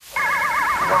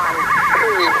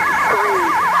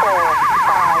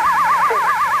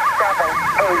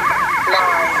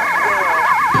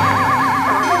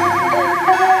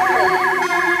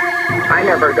I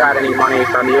never got any money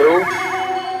from you.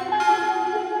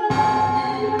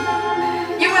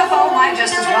 UFO might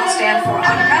just as well stand for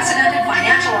unprecedented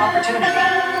financial opportunity.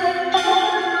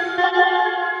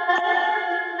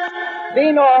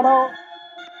 Be normal.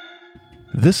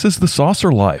 This is the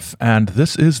Saucer Life, and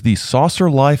this is the Saucer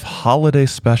Life Holiday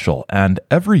Special. And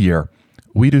every year,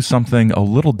 we do something a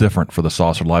little different for the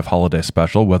Saucer Life Holiday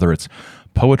Special, whether it's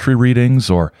poetry readings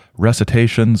or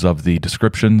recitations of the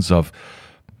descriptions of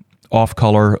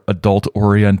off-color,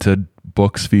 adult-oriented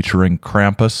books featuring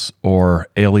Krampus or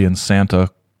alien Santa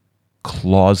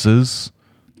Clauses.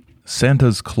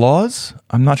 Santa's Claus?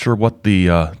 I'm not sure what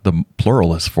the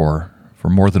plural is for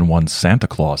more than one Santa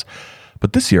Claus.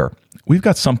 But this year, we've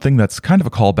got something that's kind of a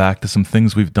callback to some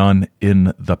things we've done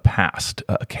in the past.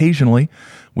 Occasionally,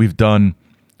 we've done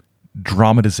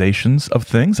dramatizations of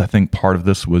things. I think part of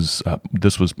this was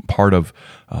part of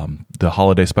the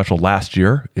holiday special last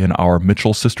year in our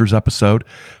Mitchell Sisters episode.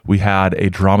 We had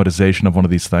a dramatization of one of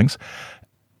these things.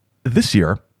 This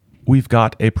year, we've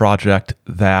got a project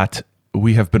that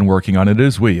we have been working on.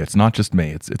 It's not just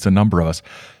me. It's a number of us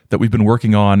that we've been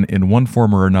working on in one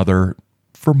form or another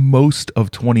for most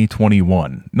of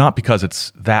 2021. Not because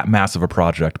it's that massive a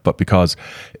project, but because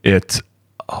it's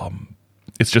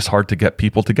just hard to get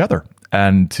people together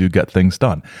and to get things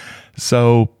done.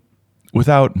 So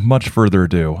without much further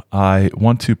ado, I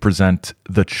want to present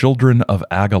The Children of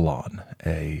Agalon,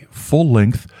 a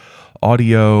full-length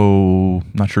audio,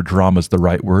 not sure drama is the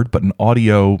right word, but an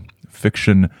audio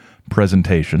fiction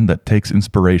presentation that takes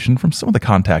inspiration from some of the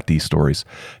contactee stories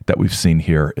that we've seen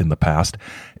here in the past.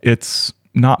 It's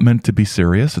not meant to be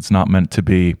serious. It's not meant to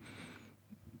be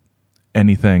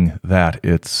anything that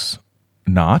it's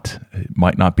not. It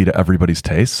might not be to everybody's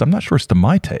taste. I'm not sure it's to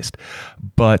my taste,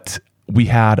 but we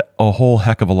had a whole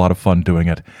heck of a lot of fun doing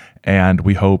it, and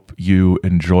we hope you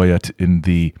enjoy it in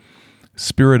the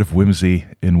spirit of whimsy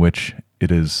in which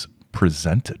it is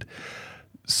presented.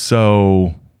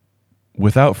 So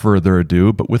without further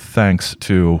ado, but with thanks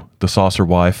to the Saucer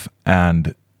Wife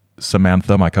and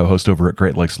Samantha, my co-host over at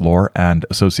Great Lakes Lore, and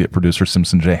associate producer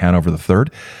Simpson J. Hanover III,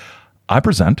 I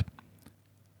present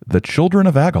The Children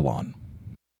of Agalon.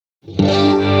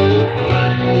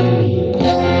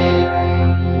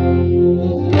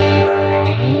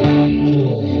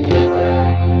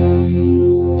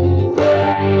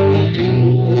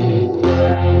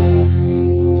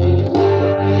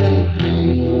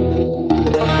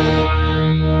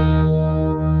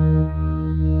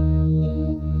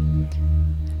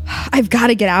 I've got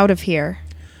to get out of here.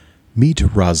 Meet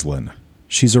Roslyn.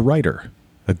 She's a writer,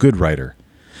 a good writer,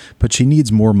 but she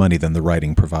needs more money than the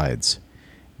writing provides.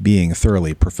 Being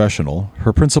thoroughly professional,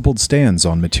 her principled stance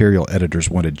on material editors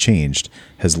wanted changed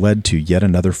has led to yet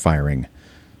another firing.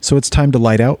 So it's time to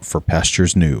light out for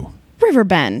pastures new.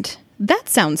 Riverbend. That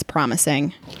sounds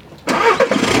promising.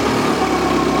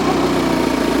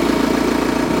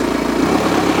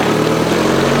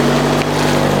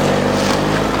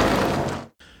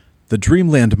 The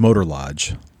Dreamland Motor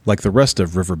Lodge, like the rest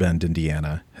of Riverbend,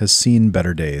 Indiana, has seen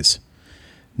better days.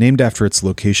 Named after its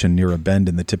location near a bend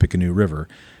in the Tippecanoe River,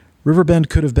 Riverbend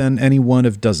could have been any one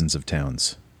of dozens of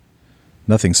towns.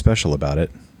 Nothing special about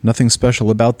it, nothing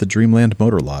special about the Dreamland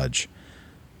Motor Lodge.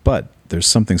 But there's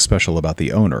something special about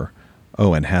the owner,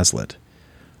 Owen Hazlitt.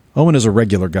 Owen is a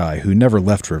regular guy who never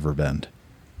left Riverbend.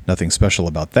 Nothing special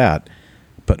about that,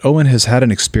 but Owen has had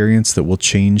an experience that will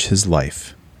change his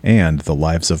life, and the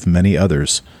lives of many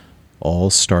others, all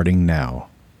starting now.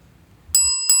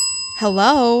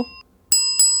 Hello?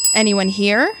 Anyone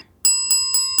here?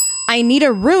 I need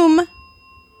a room,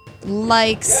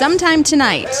 like sometime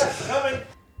tonight.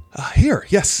 Here,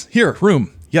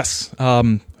 room. Yes.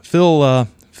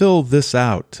 Fill this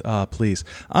out, please.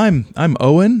 I'm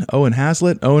Owen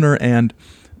Hazlitt, owner and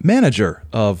manager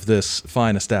of this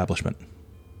fine establishment.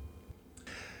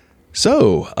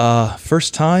 So,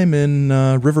 first time in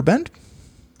Riverbend?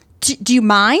 Do you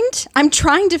mind? I'm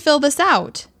trying to fill this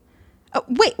out.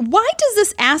 Wait, why does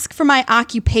this ask for my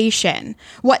occupation?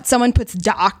 What, someone puts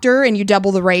doctor and you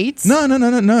double the rates? No.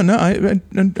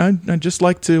 I just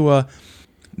like to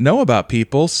know about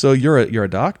people. So you're a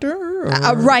doctor? Or?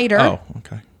 A writer. Oh,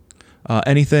 okay.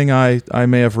 Anything I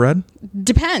may have read?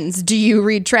 Depends. Do you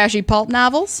read trashy pulp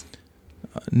novels?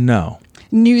 No.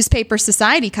 Newspaper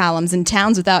society columns in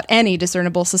towns without any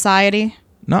discernible society?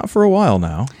 Not for a while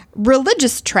now.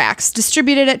 Religious tracts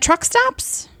distributed at truck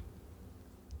stops?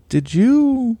 Did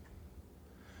you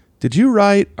Did you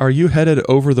write, "Are you headed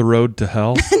over the road to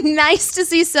hell"? Nice to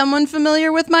see someone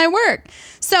familiar with my work.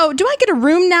 So, do I get a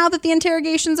room now that the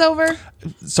interrogation's over?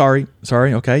 Sorry.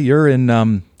 Okay, you're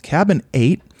in cabin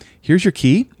 8. Here's your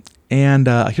key, and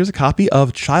here's a copy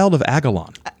of Child of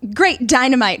Agalon. Great,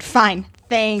 dynamite. Fine.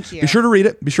 Thank you. Be sure to read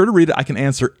it. I can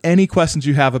answer any questions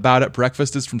you have about it.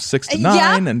 Breakfast is from 6 to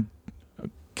 9, and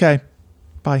okay,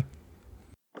 bye.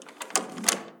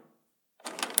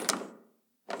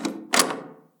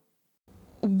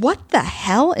 What the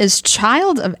hell is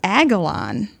Child of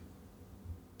Agalon?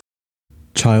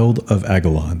 Child of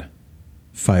Agalon.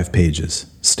 5 pages,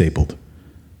 stapled.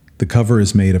 The cover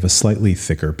is made of a slightly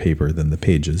thicker paper than the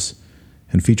pages,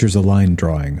 and features a line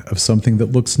drawing of something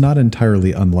that looks not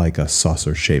entirely unlike a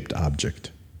saucer-shaped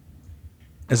object.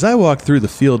 As I walked through the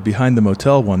field behind the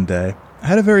motel one day, I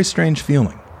had a very strange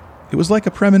feeling. It was like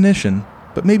a premonition,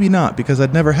 but maybe not, because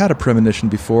I'd never had a premonition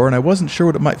before, and I wasn't sure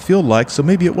what it might feel like, so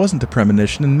maybe it wasn't a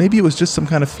premonition, and maybe it was just some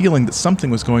kind of feeling that something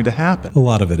was going to happen. A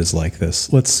lot of it is like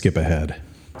this. Let's skip ahead.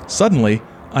 Suddenly,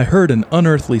 I heard an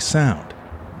unearthly sound.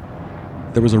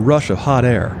 There was a rush of hot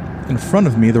air. In front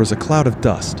of me, there was a cloud of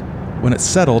dust. When it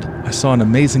settled, I saw an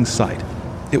amazing sight.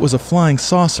 It was a flying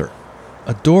saucer.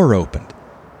 A door opened,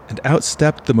 and out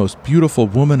stepped the most beautiful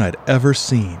woman I'd ever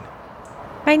seen.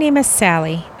 My name is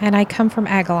Sally, and I come from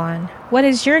Agalon. What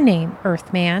is your name,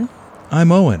 Earthman?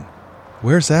 I'm Owen.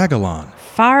 Where's Agalon?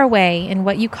 Far away in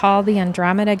what you call the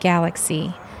Andromeda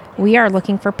Galaxy. We are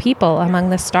looking for people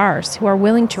among the stars who are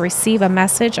willing to receive a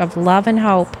message of love and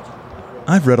hope.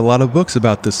 I've read a lot of books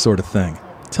about this sort of thing.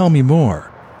 Tell me more.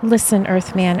 Listen,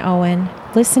 Earthman Owen.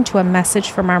 Listen to a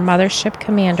message from our mothership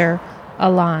commander,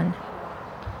 Agalon.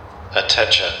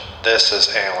 Attention, this is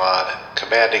Agalon,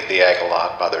 commanding the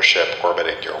Agalon mothership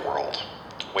orbiting your world.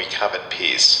 We come in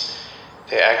peace.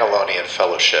 The Agalonian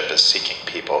Fellowship is seeking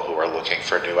people who are looking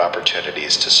for new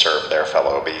opportunities to serve their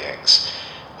fellow beings.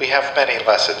 We have many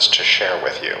lessons to share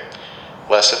with you.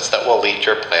 Lessons that will lead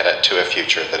your planet to a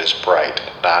future that is bright,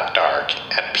 not dark,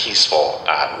 and peaceful,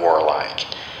 not warlike.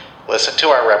 Listen to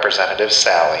our representative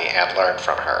Sally and learn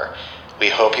from her. We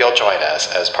hope you'll join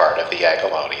us as part of the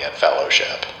Agalonian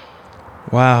Fellowship.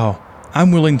 Wow,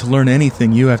 I'm willing to learn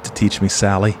anything you have to teach me,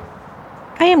 Sally.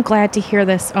 I am glad to hear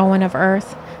this, Owen of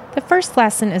Earth. The first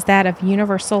lesson is that of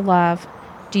universal love.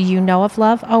 Do you know of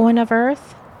love, Owen of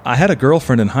Earth? I had a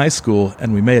girlfriend in high school,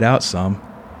 and we made out some.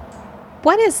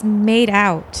 What is made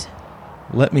out?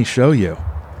 Let me show you.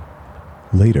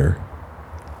 Later.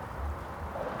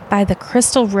 By the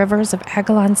crystal rivers of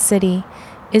Agalon City.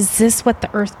 Is this what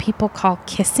the Earth people call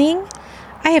kissing?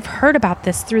 I have heard about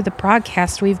this through the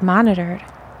broadcast we've monitored.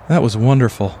 That was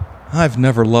wonderful. I've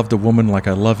never loved a woman like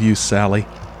I love you, Sally.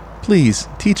 Please,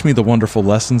 teach me the wonderful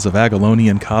lessons of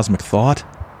Agalonian cosmic thought.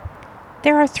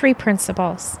 There are 3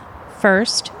 principles.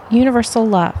 First, universal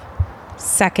love.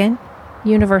 Second,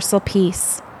 universal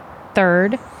peace.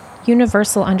 Third,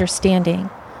 universal understanding.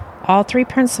 All 3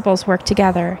 principles work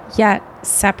together, yet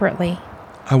separately.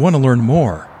 I want to learn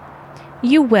more.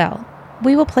 You will.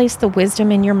 We will place the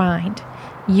wisdom in your mind.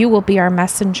 You will be our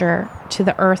messenger to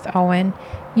the earth, Owen.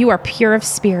 You are pure of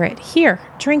spirit. Here,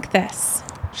 drink this.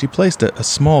 She placed a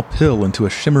small pill into a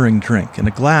shimmering drink in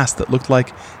a glass that looked like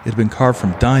it had been carved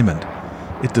from diamond.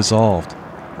 It dissolved.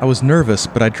 I was nervous,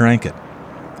 but I drank it.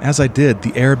 As I did,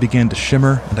 the air began to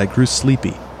shimmer, and I grew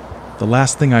sleepy. The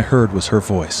last thing I heard was her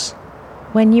voice.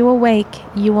 When you awake,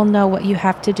 you will know what you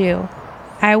have to do.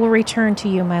 I will return to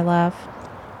you, my love.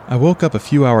 I woke up a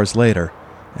few hours later,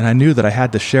 and I knew that I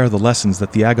had to share the lessons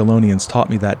that the Agalonians taught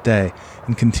me that day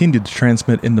and continued to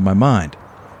transmit into my mind.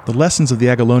 The lessons of the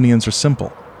Agalonians are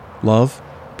simple: love,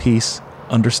 peace,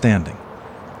 understanding.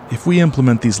 If we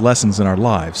implement these lessons in our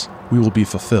lives, we will be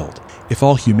fulfilled. If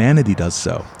all humanity does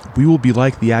so, we will be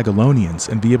like the Agalonians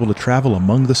and be able to travel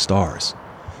among the stars.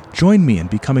 Join me in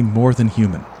becoming more than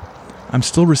human. I'm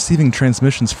still receiving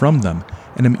transmissions from them,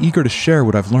 and am eager to share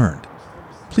what I've learned.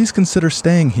 Please consider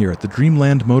staying here at the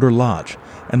Dreamland Motor Lodge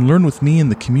and learn with me in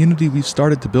the community we've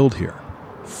started to build here.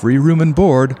 Free room and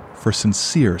board for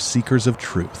sincere seekers of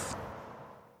truth.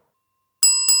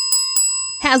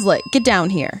 Hazlitt, get down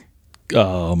here.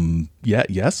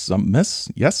 Miss,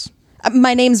 yes?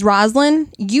 My name's Roslyn.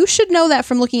 You should know that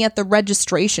from looking at the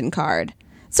registration card.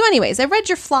 So anyways, I read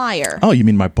your flyer. Oh, you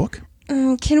mean my book?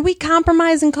 Can we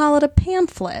compromise and call it a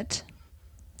pamphlet?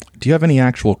 Do you have any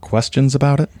actual questions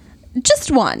about it?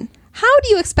 Just one. How do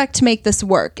you expect to make this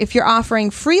work if you're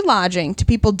offering free lodging to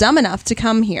people dumb enough to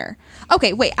come here?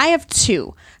 Okay, wait, I have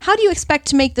 2. How do you expect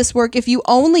to make this work if you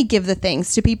only give the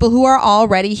things to people who are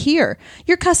already here?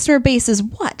 Your customer base is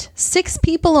what, 6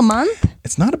 people a month?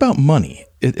 It's not about money.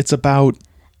 It's about...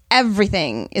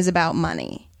 Everything is about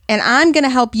money. and I'm going to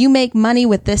help you make money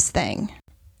with this thing.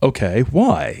 Okay,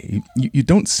 why? You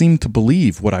don't seem to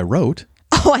believe what I wrote.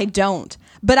 Oh, I don't.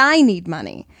 But I need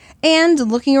money. And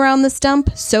looking around this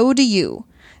dump, so do you.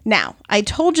 Now, I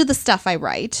told you the stuff I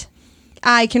write.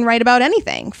 I can write about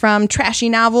anything, from trashy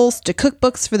novels to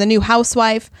cookbooks for the new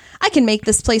housewife. I can make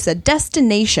this place a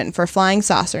destination for flying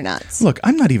saucer nuts. Look,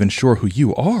 I'm not even sure who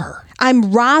you are.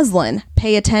 I'm Rosalind.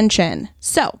 Pay attention.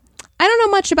 So, I don't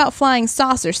know much about flying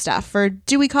saucer stuff, or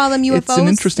do we call them UFOs? It's an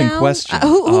interesting now? question.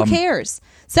 Who cares?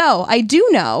 So, I do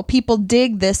know people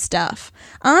dig this stuff.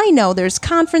 I know there's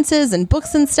conferences and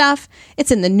books and stuff. It's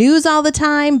in the news all the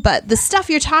time, but the stuff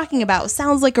you're talking about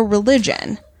sounds like a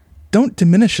religion. Don't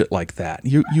diminish it like that.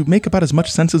 You make about as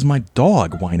much sense as my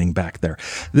dog whining back there.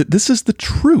 This is the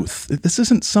truth. This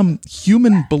isn't some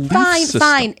human belief system.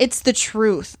 Fine. It's the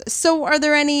truth. So are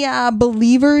there any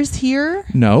believers here?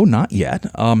 No, not yet.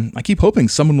 I keep hoping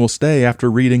someone will stay after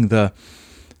reading the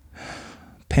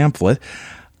pamphlet.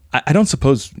 I don't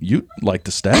suppose you'd like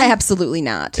to stay. Absolutely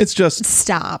not. It's just...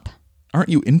 Stop. Aren't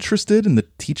you interested in the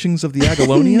teachings of the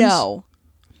Agalonians? No.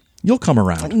 You'll come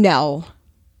around. No.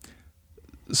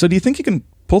 So do you think you can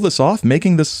pull this off,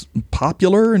 making this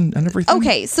popular and everything?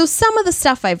 Okay, so some of the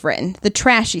stuff I've written, the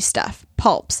trashy stuff,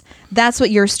 pulps, that's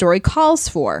what your story calls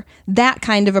for. That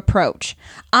kind of approach.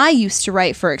 I used to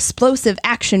write for Explosive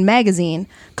Action magazine,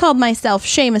 called myself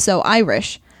Seamus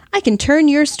O'Irish. I can turn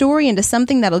your story into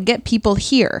something that'll get people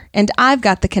here, and I've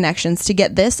got the connections to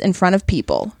get this in front of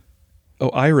people. Oh,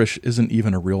 Irish isn't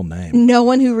even a real name. No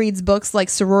one who reads books like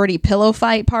Sorority Pillow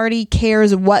Fight Party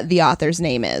cares what the author's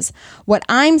name is. What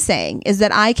I'm saying is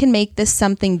that I can make this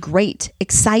something great,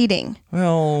 exciting.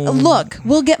 Well... Look,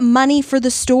 we'll get money for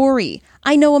the story.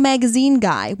 I know a magazine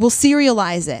guy. We'll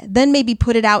serialize it, then maybe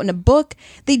put it out in a book.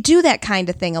 They do that kind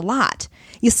of thing a lot.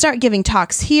 You start giving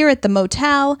talks here at the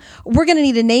motel. We're going to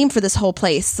need a name for this whole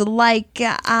place, like,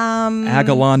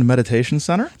 Agalon Meditation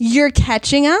Center? You're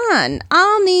catching on.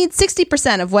 I'll need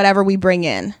 60% of whatever we bring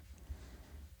in.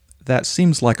 That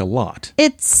seems like a lot.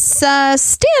 It's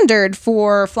standard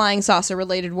for flying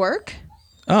saucer-related work.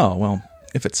 Oh, well,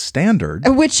 if it's standard...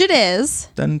 Which it is.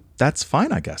 Then that's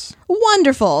fine, I guess.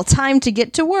 Wonderful. Time to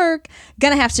get to work.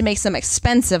 Gonna have to make some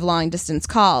expensive long-distance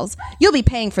calls. You'll be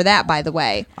paying for that, by the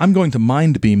way. I'm going to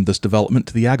mind beam this development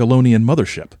to the Agalonian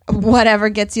mothership. Whatever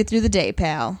gets you through the day,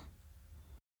 pal.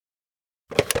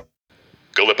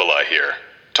 Gallipoli here.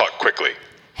 Talk quickly.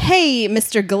 Hey,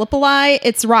 Mr. Gallipoli,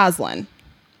 it's Rosalind.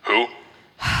 Who?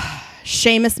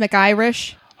 Seamus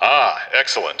McIrish. Ah,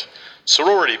 excellent.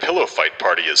 Sorority Pillow Fight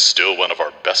Party is still one of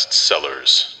our best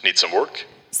sellers. Need some work?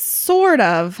 Sort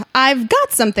of. I've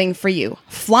got something for you.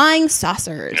 Flying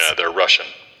saucers. Yeah, they're Russian.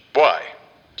 Why?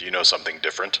 Do you know something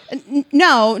different?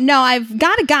 No, I've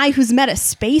got a guy who's met a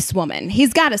space woman.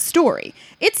 He's got a story.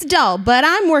 It's dull, but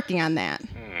I'm working on that.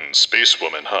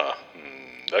 Spacewoman, huh?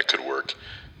 That could work.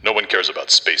 No one cares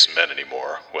about space men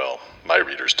anymore. Well, my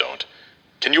readers don't.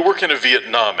 Can you work in a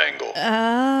Vietnam angle?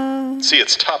 See,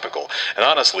 it's topical. And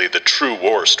honestly, the true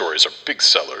war stories are big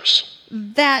sellers.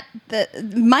 That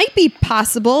might be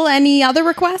possible. Any other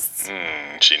requests?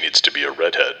 She needs to be a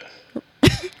redhead.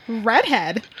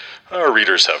 Redhead? Our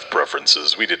readers have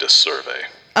preferences. We did a survey.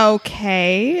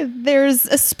 Okay. There's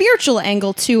a spiritual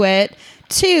angle to it,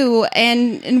 too.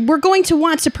 And we're going to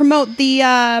want to promote the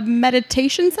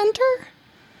meditation center?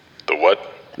 The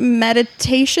what?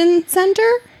 Meditation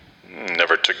center?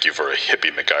 Never took you for a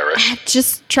hippie, McIrish.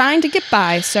 Just trying to get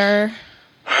by, sir.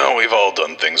 Well, we've all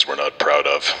done things we're not proud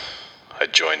of. I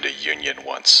joined a union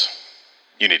once.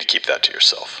 You need to keep that to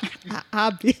yourself.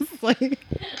 Obviously.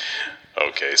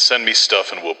 Okay, send me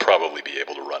stuff and we'll probably be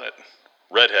able to run it.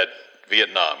 Redhead,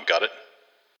 Vietnam, got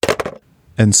it?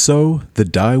 And so the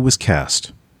die was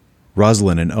cast.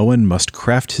 Rosalind and Owen must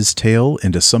craft his tale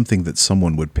into something that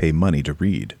someone would pay money to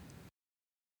read.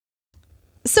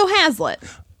 So Hazlitt.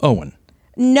 Owen.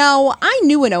 No, I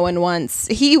knew an Owen once.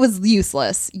 He was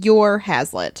useless. You're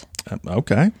Hazlitt.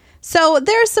 Okay. So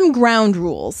there are some ground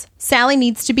rules. Sally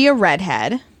needs to be a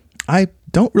redhead. I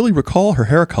don't really recall her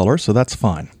hair color, so that's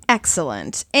fine.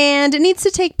 Excellent. And it needs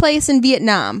to take place in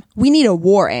Vietnam. We need a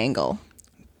war angle.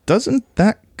 Doesn't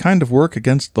that kind of work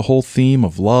against the whole theme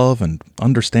of love and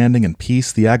understanding and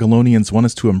peace the Agalonians want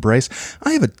us to embrace?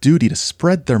 I have a duty to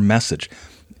spread their message.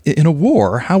 In a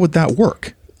war, how would that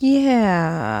work?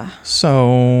 Yeah.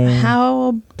 So... How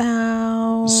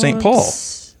about... St. Paul.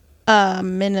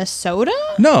 Minnesota?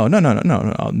 No.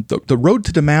 The road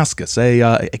to Damascus,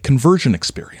 a conversion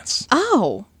experience.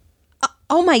 Oh.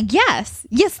 Oh my, yes.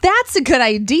 Yes, that's a good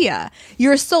idea.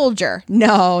 You're a soldier.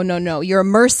 No. You're a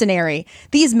mercenary.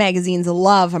 These magazines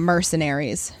love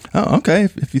mercenaries. Oh, okay,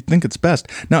 if you think it's best.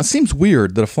 Now, it seems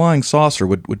weird that a flying saucer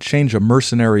would change a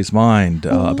mercenary's mind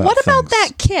about What about things.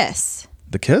 that kiss?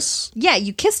 The kiss? Yeah,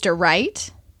 you kissed her,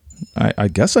 right? I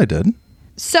guess I did.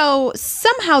 So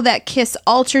somehow that kiss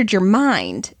altered your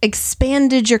mind,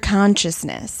 expanded your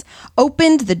consciousness,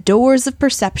 opened the doors of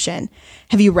perception.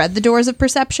 Have you read The Doors of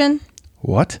Perception?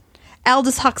 What?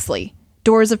 Aldous Huxley,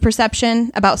 Doors of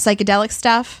Perception, about psychedelic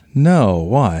stuff. No,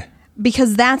 why?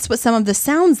 Because that's what some of this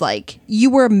sounds like. You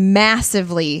were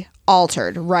massively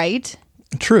altered, right?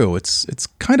 True, it's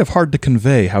kind of hard to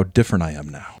convey how different I am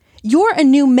now. You're a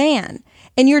new man,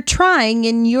 and you're trying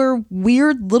in your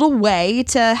weird little way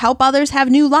to help others have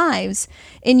new lives.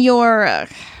 In your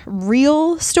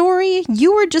real story,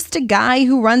 you were just a guy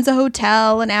who runs a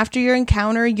hotel, and after your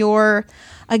encounter, you're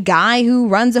a guy who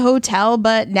runs a hotel,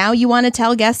 but now you want to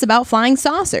tell guests about flying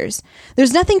saucers.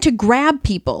 There's nothing to grab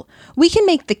people. We can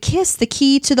make the kiss the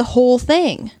key to the whole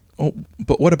thing. Oh,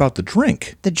 but what about the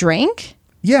drink? The drink?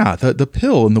 Yeah, the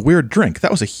pill and the weird drink.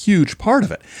 That was a huge part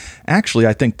of it. Actually,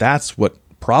 I think that's what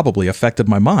probably affected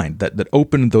my mind, that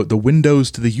opened the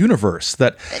windows to the universe,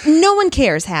 that... No one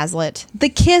cares, Hazlitt. The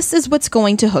kiss is what's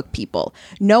going to hook people.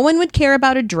 No one would care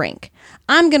about a drink.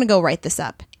 I'm going to go write this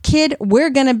up. Kid, we're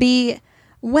going to be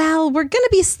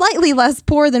slightly less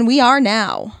poor than we are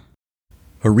now.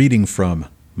 A reading from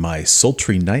My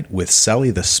Sultry Night with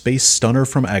Sally the Space Stunner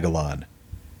from Agalon.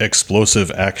 Explosive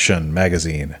Action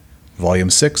Magazine. Volume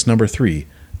 6, Number 3,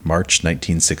 March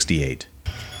 1968.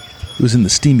 It was in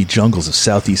the steamy jungles of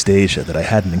Southeast Asia that I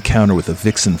had an encounter with a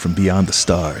vixen from beyond the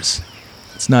stars.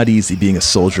 It's not easy being a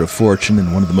soldier of fortune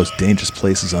in one of the most dangerous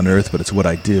places on Earth, but it's what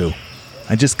I do.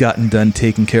 I just gotten done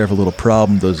taking care of a little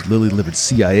problem those lily-livered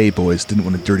CIA boys didn't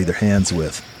want to dirty their hands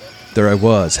with. There I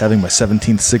was, having my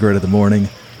 17th cigarette of the morning,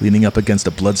 leaning up against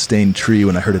a blood-stained tree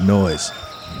when I heard a noise.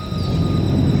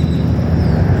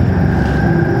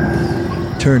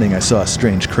 Turning, I saw a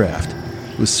strange craft.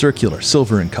 It was circular,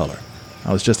 silver in color.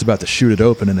 I was just about to shoot it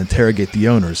open and interrogate the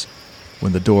owners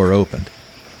when the door opened.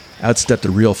 Out stepped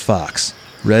a real fox,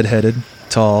 red-headed,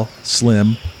 tall,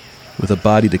 slim, with a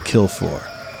body to kill for.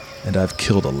 And I've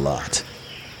killed a lot.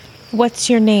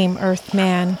 What's your name,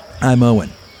 Earthman? I'm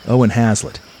Owen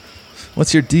Hazlitt.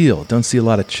 What's your deal? Don't see a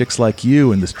lot of chicks like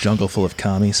you in this jungle full of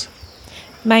commies.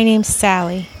 My name's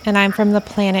Sally, and I'm from the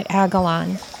planet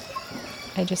Agalon.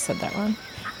 I just said that wrong.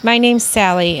 My name's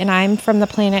Sally, and I'm from the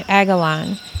planet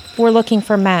Agalon. We're looking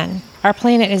for men. Our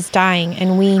planet is dying,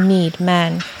 and we need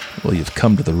men. Well, you've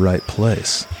come to the right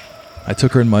place. I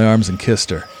took her in my arms and kissed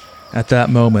her. At that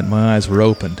moment, my eyes were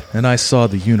opened, and I saw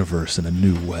the universe in a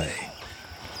new way.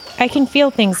 I can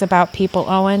feel things about people,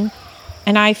 Owen,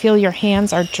 and I feel your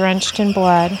hands are drenched in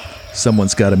blood.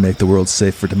 Someone's got to make the world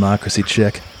safe for democracy,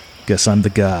 chick. Guess I'm the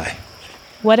guy.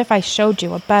 What if I showed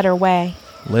you a better way?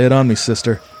 Lay it on me,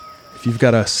 sister. If you've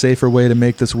got a safer way to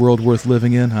make this world worth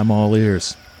living in, I'm all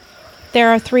ears. There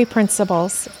are 3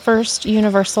 principles. First,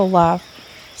 universal love.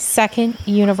 Second,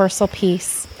 universal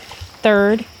peace.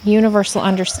 Third, universal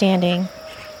understanding.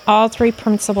 All 3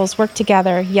 principles work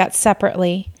together, yet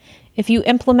separately. If you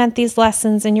implement these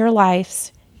lessons in your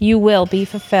lives, you will be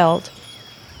fulfilled.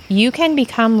 You can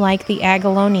become like the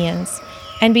Agalonians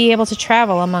and be able to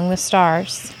travel among the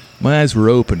stars. My eyes were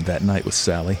opened that night with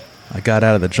Sally. I got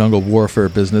out of the jungle warfare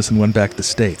business and went back to the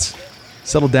States.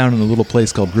 Settled down in a little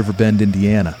place called Riverbend,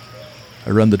 Indiana.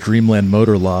 I run the Dreamland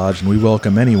Motor Lodge, and we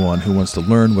welcome anyone who wants to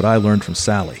learn what I learned from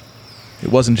Sally.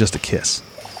 It wasn't just a kiss.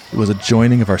 It was a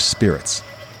joining of our spirits.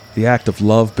 The act of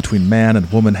love between man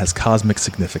and woman has cosmic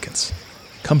significance.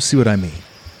 Come see what I mean.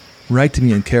 Write to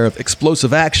me in care of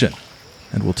Explosive Action,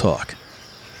 and we'll talk.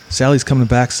 Sally's coming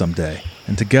back someday,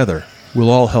 and together we'll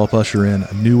all help usher in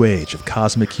a new age of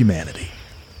cosmic humanity.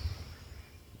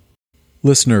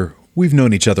 Listener, we've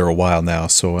known each other a while now,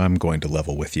 so I'm going to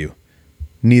level with you.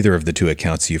 Neither of the 2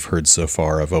 accounts you've heard so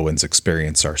far of Owen's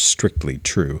experience are strictly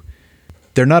true.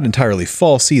 They're not entirely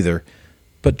false either,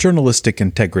 but journalistic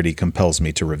integrity compels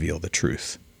me to reveal the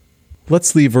truth.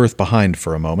 Let's leave Earth behind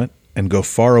for a moment and go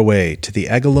far away to the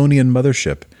Agalonian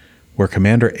mothership, where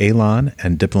Commander Agalon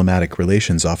and Diplomatic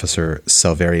Relations Officer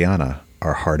Salveriana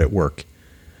are hard at work.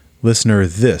 Listener,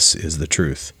 this is the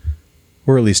truth,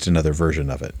 or at least another version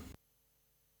of it.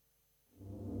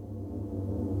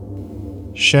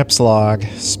 Ship's log,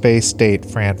 space date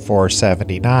Fran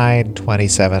 479,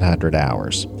 2700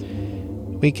 hours.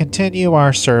 We continue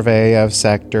our survey of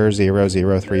Sector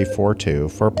 00342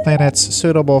 for planets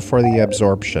suitable for the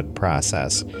absorption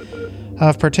process.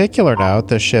 Of particular note,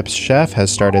 the ship's chef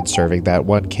has started serving that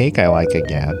one cake I like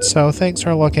again, so things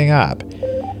are looking up.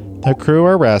 The crew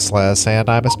are restless, and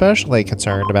I'm especially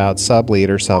concerned about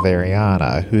Sub-Leader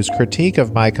Salvariana, whose critique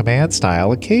of my command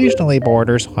style occasionally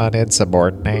borders on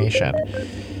insubordination.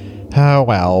 Oh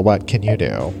well, what can you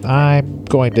do? I'm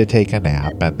going to take a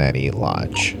nap and then eat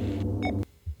lunch.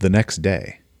 The next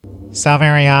day.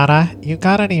 Salvariana, you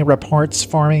got any reports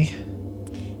for me?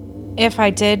 If I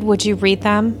did, would you read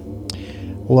them?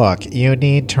 Look, you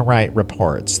need to write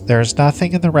reports. There's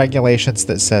nothing in the regulations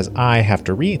that says I have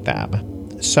to read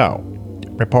them. So,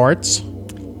 reports?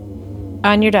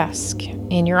 On your desk,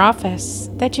 in your office,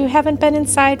 that you haven't been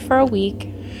inside for a week.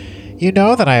 You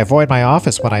know that I avoid my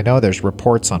office when I know there's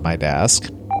reports on my desk.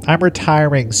 I'm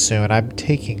retiring soon. I'm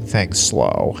taking things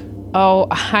slow. Oh,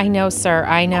 I know, sir,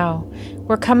 I know.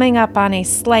 We're coming up on a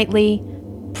slightly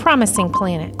promising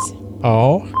planet.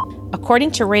 Oh?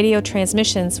 According to radio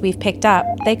transmissions we've picked up,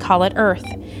 they call it Earth.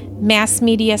 Mass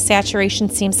media saturation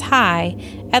seems high,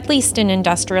 at least in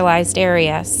industrialized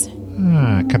areas.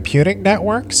 Computing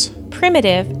networks?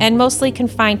 Primitive and mostly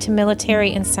confined to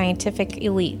military and scientific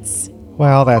elites.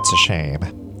 Well, that's a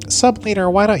shame. Sub-Leader,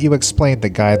 why don't you explain the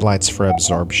guidelines for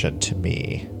absorption to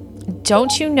me?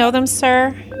 Don't you know them,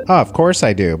 sir? Oh, of course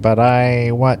I do, but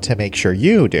I want to make sure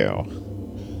you do.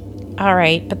 All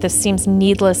right, but this seems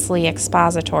needlessly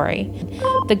expository.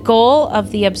 The goal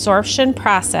of the absorption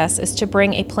process is to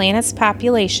bring a planet's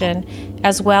population,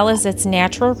 as well as its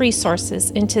natural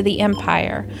resources, into the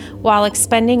Empire, while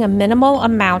expending a minimal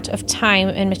amount of time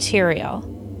and material.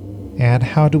 And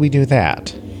how do we do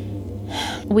that?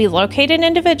 We locate an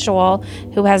individual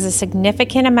who has a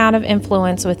significant amount of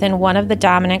influence within one of the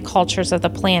dominant cultures of the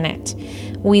planet.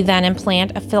 We then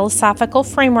implant a philosophical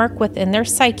framework within their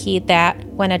psyche that,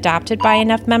 when adopted by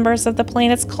enough members of the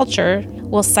planet's culture,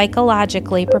 will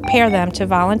psychologically prepare them to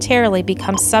voluntarily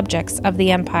become subjects of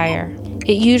the Empire.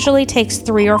 It usually takes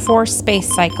 3 or 4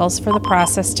 space cycles for the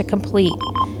process to complete.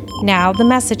 Now, the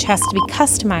message has to be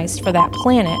customized for that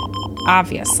planet,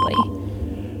 obviously.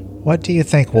 What do you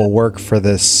think will work for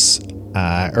this,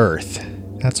 Earth?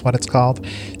 That's what it's called?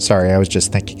 Sorry, I was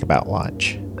just thinking about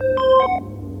lunch.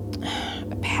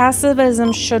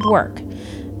 Pacifism should work.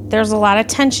 There's a lot of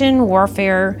tension,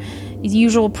 warfare,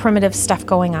 usual primitive stuff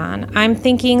going on. I'm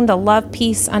thinking the love,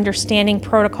 peace, understanding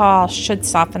protocol should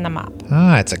soften them up.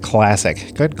 It's a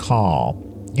classic. Good call.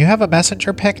 You have a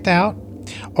messenger picked out?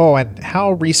 Oh, and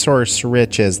how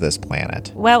resource-rich is this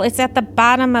planet? Well, it's at the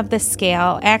bottom of the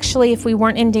scale. Actually, if we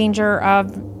weren't in danger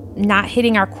of not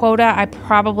hitting our quota, I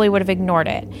probably would have ignored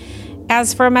it.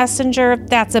 As for a messenger,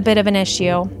 that's a bit of an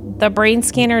issue. The brain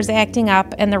scanner is acting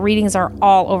up, and the readings are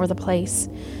all over the place.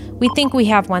 We think we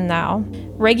have one, though.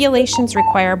 Regulations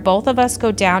require both of us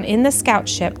go down in the scout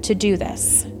ship to do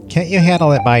this. Can't you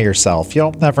handle it by yourself?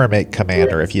 You'll never make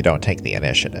commander if you don't take the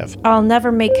initiative. I'll never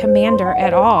make commander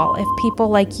at all if people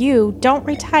like you don't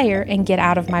retire and get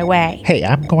out of my way. Hey,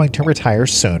 I'm going to retire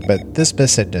soon, but this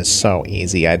mission is so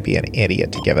easy I'd be an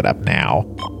idiot to give it up now.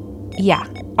 Yeah,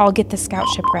 I'll get the scout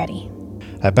ship ready.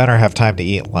 I better have time to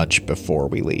eat lunch before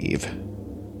we leave.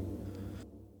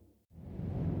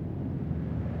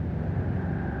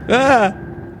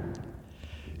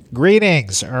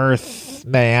 Greetings,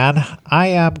 Earthman. I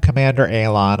am Commander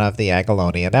Agalon of the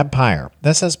Agalonian Empire.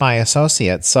 This is my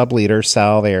associate, Sub-Leader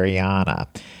Salvariana.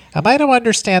 Am I to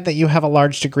understand that you have a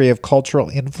large degree of cultural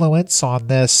influence on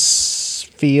this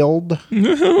field? What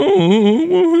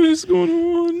is going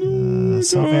on?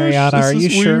 Salvariana, are you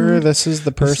sure this is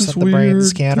the person the brain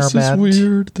scanner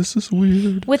meant? This is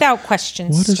weird. Without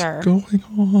question, sir. What is going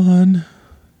on?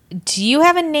 Do you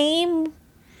have a name?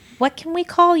 What can we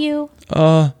call you?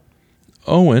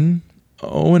 Owen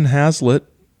Hazlitt.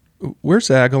 Where's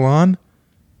Agalon?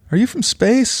 Are you from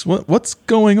space? What's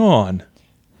going on?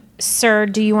 Sir,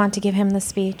 do you want to give him the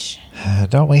speech?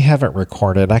 Don't we have it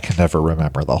recorded? I can never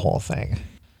remember the whole thing.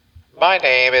 My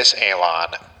name is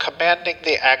Alon, commanding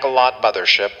the Agalon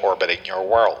mothership orbiting your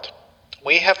world.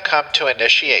 We have come to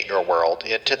initiate your world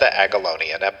into the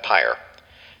Agalonian Empire.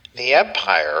 The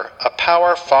Empire, a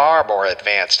power far more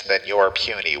advanced than your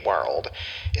puny world,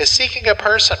 is seeking a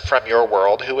person from your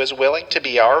world who is willing to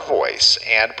be our voice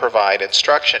and provide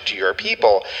instruction to your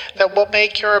people that will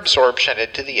make your absorption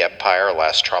into the Empire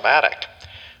less traumatic.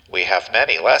 We have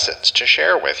many lessons to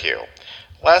share with you.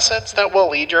 Lessons that will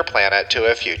lead your planet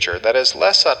to a future that is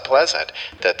less unpleasant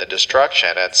than the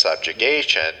destruction and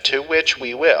subjugation to which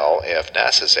we will, if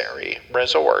necessary,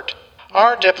 resort.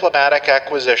 Our diplomatic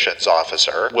acquisitions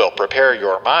officer will prepare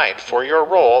your mind for your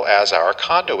role as our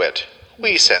conduit.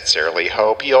 We sincerely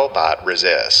hope you'll not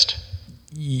resist.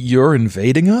 You're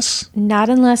invading us? Not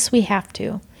unless we have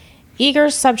to.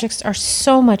 Eager subjects are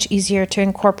so much easier to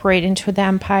incorporate into the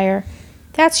Empire.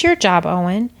 That's your job,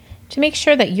 Owen, to make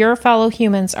sure that your fellow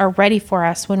humans are ready for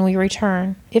us when we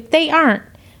return. If they aren't,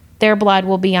 their blood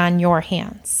will be on your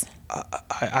hands.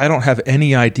 I don't have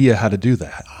any idea how to do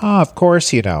that. Oh, of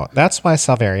course you don't. That's why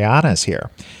Salveriana's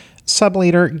here.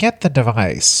 Subleader, get the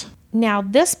device. Now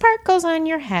this part goes on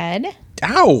your head.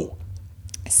 Ow!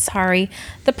 Sorry,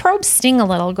 the probes sting a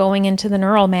little going into the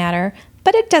neural matter,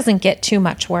 but it doesn't get too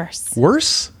much worse.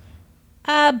 Worse?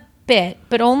 A bit,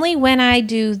 but only when I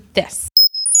do this.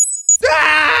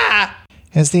 Ah!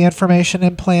 Is the information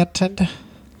implanted?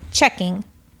 Checking.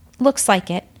 Looks like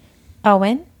it.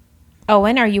 Owen?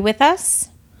 Owen, are you with us?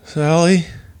 Sally?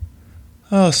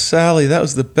 Oh, Sally, that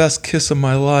was the best kiss of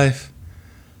my life.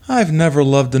 I've never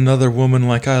loved another woman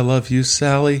like I love you,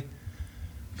 Sally.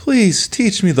 Please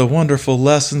teach me the wonderful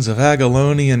lessons of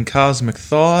Agalonian cosmic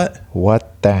thought.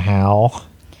 What the hell?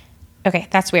 Okay,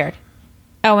 that's weird.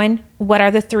 Owen, what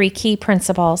are the 3 key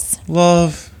principles?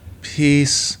 Love,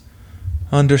 peace,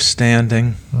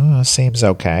 understanding. Seems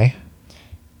okay.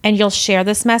 And you'll share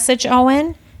this message,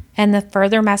 Owen? And the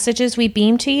further messages we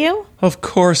beam to you? Of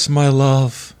course, my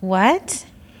love. What?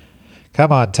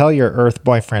 Come on, tell your Earth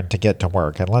boyfriend to get to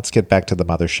work, and let's get back to the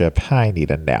mothership. I need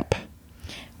a nap.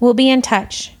 We'll be in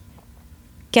touch.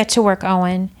 Get to work,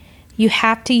 Owen. You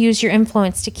have to use your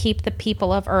influence to keep the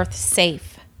people of Earth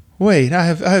safe. Wait, I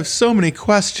have so many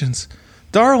questions.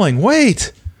 Darling,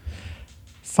 wait!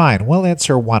 Fine, we'll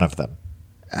answer one of them.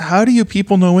 How do you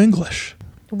people know English?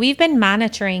 We've been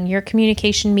monitoring your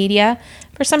communication media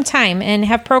for some time and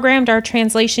have programmed our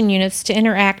translation units to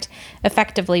interact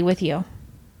effectively with you.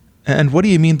 And what do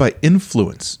you mean by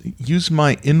influence? Use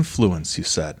my influence, you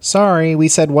said. Sorry, we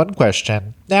said one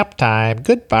question. Nap time.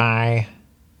 Goodbye.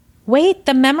 Wait,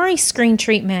 the memory screen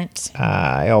treatment.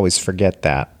 I always forget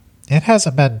that. It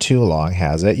hasn't been too long,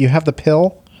 has it? You have the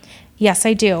pill? Yes,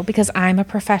 I do, because I'm a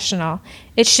professional.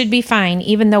 It should be fine,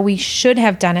 even though we should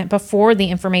have done it before the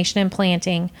information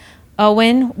implanting.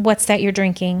 Owen, what's that you're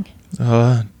drinking?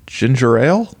 Ginger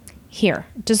ale? Here,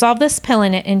 dissolve this pill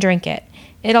in it and drink it.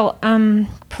 It'll,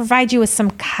 provide you with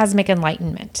some cosmic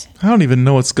enlightenment. I don't even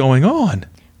know what's going on.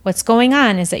 What's going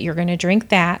on is that you're going to drink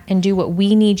that and do what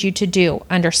we need you to do.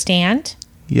 Understand?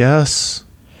 Yes.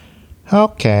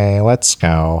 Okay, let's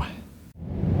go.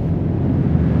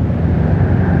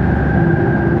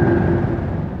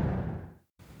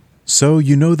 So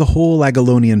you know the whole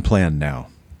Agalonian plan now.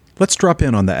 Let's drop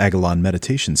in on the Agalon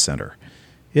Meditation Center.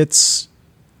 It's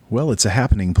a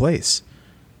happening place.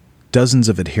 Dozens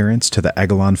of adherents to the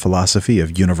Agalon philosophy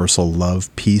of universal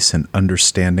love, peace, and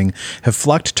understanding have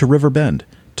flocked to River Bend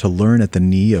to learn at the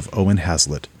knee of Owen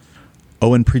Hazlitt.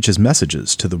 Owen preaches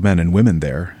messages to the men and women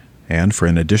there, and for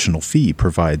an additional fee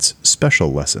provides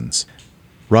special lessons.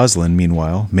 Rosalind,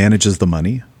 meanwhile, manages the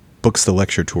money, books the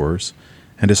lecture tours,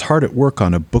 and is hard at work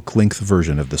on a book-length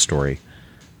version of the story.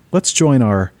 Let's join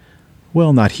our,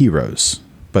 not heroes,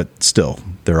 but still,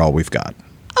 they're all we've got.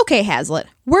 Okay, Hazlitt,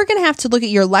 we're going to have to look at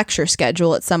your lecture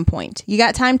schedule at some point. You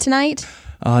got time tonight?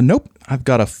 Nope. I've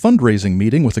got a fundraising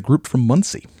meeting with a group from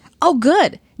Muncie. Oh,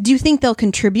 good. Do you think they'll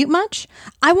contribute much?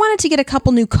 I wanted to get a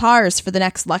couple new cars for the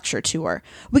next lecture tour.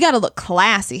 We got to look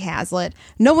classy, Hazlitt.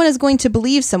 No one is going to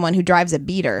believe someone who drives a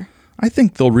beater. I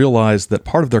think they'll realize that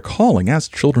part of their calling as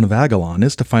children of Agalon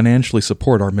is to financially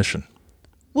support our mission.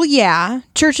 Well, yeah,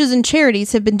 churches and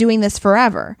charities have been doing this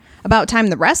forever. About time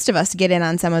the rest of us get in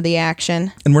on some of the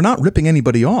action. And we're not ripping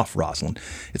anybody off, Rosalind.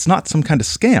 It's not some kind of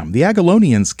scam. The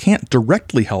Agalonians can't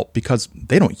directly help because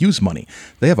they don't use money.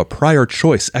 They have a prior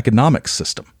choice economics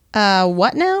system.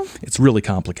 What now? It's really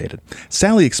complicated.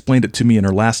 Sally explained it to me in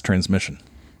her last transmission.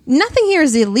 Nothing here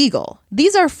is illegal.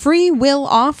 These are free will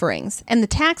offerings. And the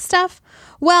tax stuff?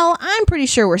 Well, I'm pretty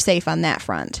sure we're safe on that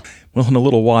front. Well, in a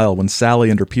little while, when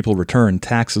Sally and her people return,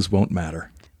 taxes won't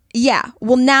matter. Yeah,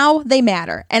 well, now they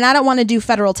matter. And I don't want to do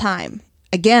federal time.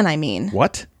 Again, I mean.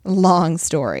 What? Long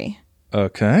story.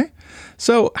 Okay.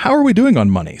 So, how are we doing on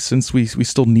money, since we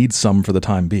still need some for the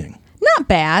time being? Not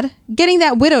bad. Getting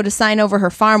that widow to sign over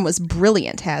her farm was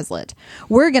brilliant, Hazlitt.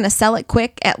 We're going to sell it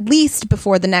quick, at least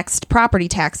before the next property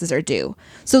taxes are due.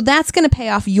 So that's going to pay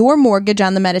off your mortgage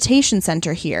on the meditation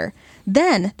center here.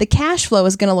 Then the cash flow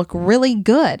is going to look really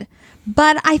good.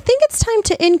 But I think it's time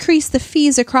to increase the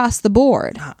fees across the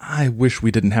board. I wish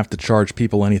we didn't have to charge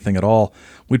people anything at all.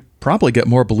 We'd probably get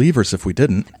more believers if we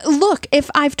didn't. Look, if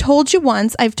I've told you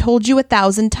once, I've told you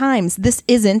 1,000 times. This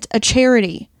isn't a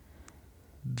charity.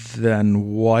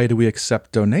 Then why do we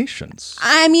accept donations?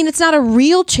 I mean, it's not a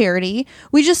real charity.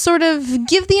 We just sort of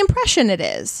give the impression it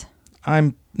is.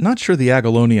 I'm not sure the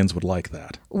Agalonians would like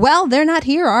that. Well, they're not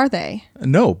here, are they?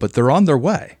 No, but they're on their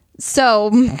way. So,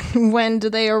 when do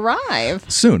they arrive?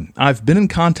 Soon. I've been in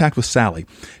contact with Sally.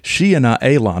 She and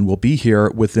Agalon will be here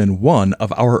within one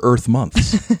of our Earth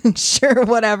months. Sure,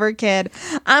 whatever, kid.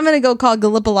 I'm going to go call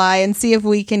Gallipoli and see if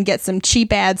we can get some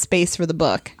cheap ad space for the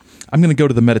book. I'm going to go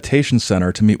to the meditation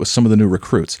center to meet with some of the new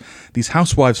recruits. These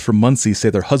housewives from Muncie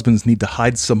say their husbands need to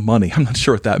hide some money. I'm not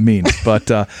sure what that means, but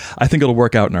I think it'll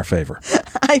work out in our favor.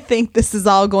 I think this is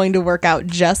all going to work out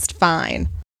just fine.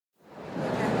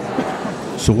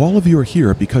 So all of you are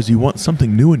here because you want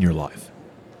something new in your life.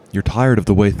 You're tired of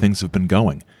the way things have been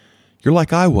going. You're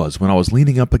like I was when I was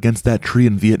leaning up against that tree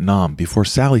in Vietnam before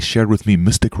Sally shared with me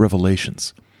mystic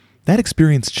revelations. That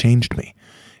experience changed me.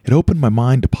 It opened my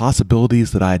mind to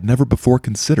possibilities that I had never before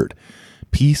considered.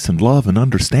 Peace and love and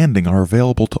understanding are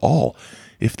available to all,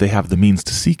 if they have the means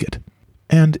to seek it.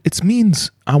 And it's means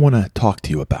I want to talk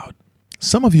to you about.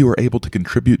 Some of you are able to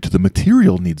contribute to the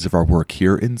material needs of our work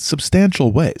here in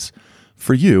substantial ways.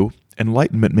 For you,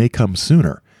 enlightenment may come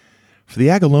sooner. For the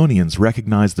Agalonians,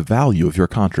 recognize the value of your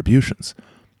contributions.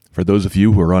 For those of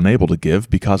you who are unable to give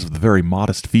because of the very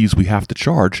modest fees we have to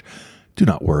charge, do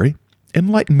not worry.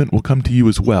 Enlightenment will come to you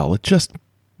as well. It just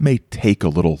may take a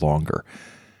little longer.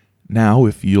 Now,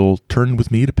 if you'll turn with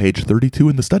me to page 32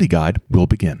 in the study guide, we'll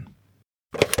begin.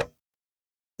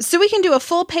 So we can do a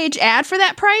full-page ad for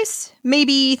that price?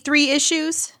 Maybe 3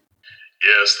 issues?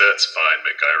 Yes, that's fine,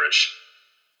 McIrish.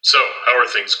 So, how are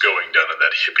things going down in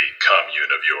that hippie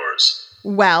commune of yours?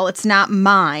 Well, it's not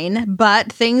mine,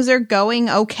 but things are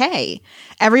going okay.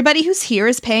 Everybody who's here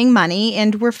is paying money,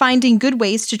 and we're finding good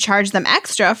ways to charge them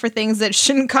extra for things that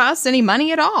shouldn't cost any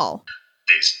money at all.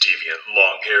 These deviant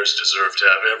long hairs deserve to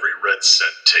have every red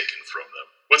cent taken from them.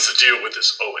 What's the deal with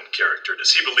this Owen character?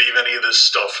 Does he believe any of this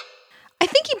stuff? I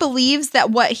think he believes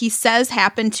that what he says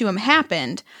happened to him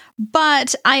happened,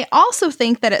 but I also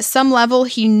think that at some level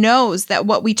he knows that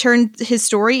what we turned his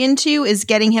story into is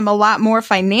getting him a lot more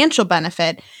financial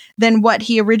benefit than what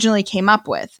he originally came up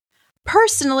with.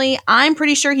 Personally, I'm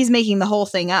pretty sure he's making the whole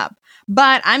thing up,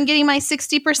 but I'm getting my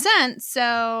 60%,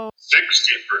 so... 60%?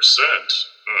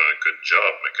 Good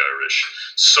job, McIrish.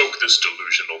 Soak this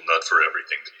delusional nut for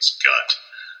everything that he's got.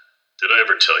 Did I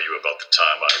ever tell you about the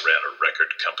time I ran a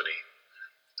record company?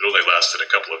 It only lasted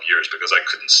a couple of years because I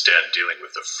couldn't stand dealing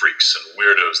with the freaks and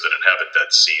weirdos that inhabit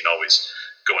that scene, always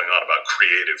going on about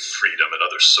creative freedom and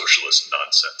other socialist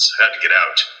nonsense. I had to get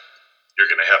out.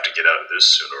 You're going to have to get out of this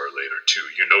sooner or later, too.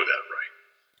 You know that, right?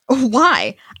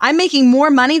 Why? I'm making more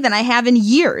money than I have in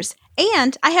years,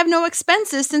 and I have no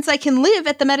expenses since I can live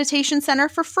at the meditation center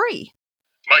for free.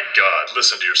 My God,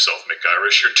 listen to yourself,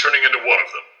 McIrish. You're turning into one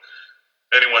of them.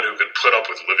 Anyone who can put up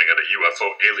with living at a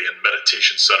UFO alien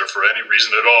meditation center for any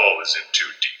reason at all is in too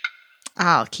deep.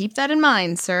 I'll keep that in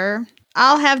mind, sir.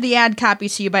 I'll have the ad copy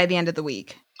to you by the end of the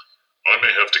week. I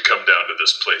may have to come down to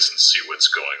this place and see what's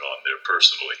going on there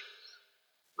personally.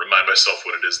 Remind myself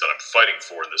what it is that I'm fighting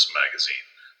for in this magazine.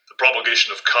 The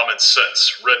promulgation of common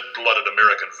sense, red-blooded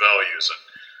American values, and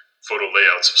photo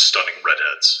layouts of stunning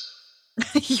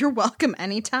redheads. You're welcome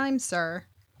anytime, sir.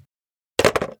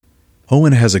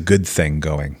 Owen has a good thing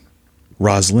going.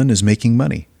 Rosalind is making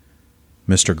money.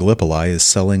 Mr. Gallipoli is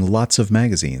selling lots of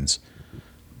magazines.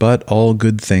 But all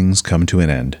good things come to an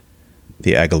end.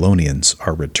 The Agalonians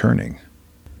are returning.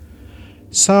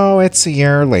 So it's a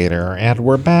year later, and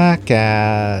we're back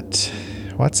at...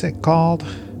 what's it called?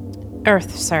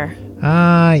 Earth, sir.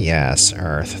 Ah, yes,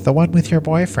 Earth. The one with your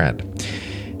boyfriend.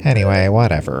 Anyway,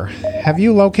 whatever. Have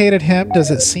you located him?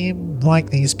 Does it seem like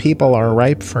these people are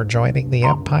ripe for joining the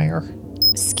Empire?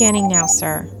 Scanning now,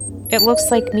 sir. It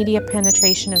looks like media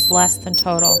penetration is less than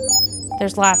total.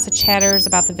 There's lots of chatters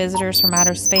about the visitors from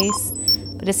outer space,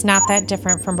 but it's not that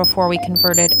different from before we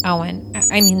converted Owen.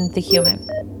 I mean, the human.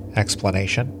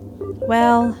 Explanation?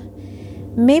 Well,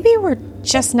 maybe we're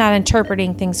just not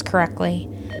interpreting things correctly.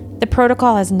 The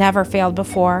protocol has never failed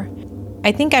before.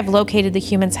 I think I've located the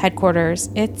human's headquarters.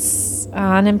 It's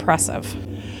unimpressive.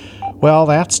 Well,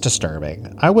 that's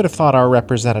disturbing. I would have thought our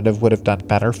representative would have done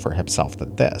better for himself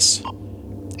than this.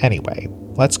 Anyway,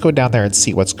 let's go down there and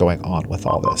see what's going on with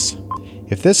all this.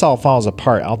 If this all falls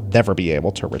apart, I'll never be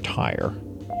able to retire.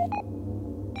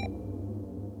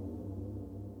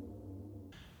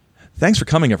 Thanks for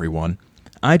coming, everyone.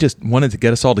 I just wanted to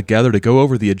get us all together to go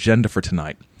over the agenda for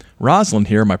tonight. Rosalind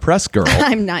here, my press girl.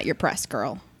 I'm not your press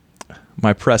girl.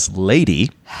 My press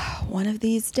lady. One of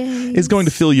these days. Is going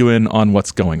to fill you in on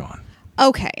what's going on.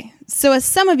 Okay, So as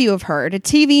some of you have heard, a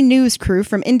TV news crew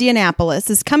from Indianapolis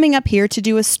is coming up here to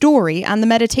do a story on the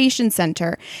Meditation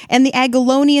Center and the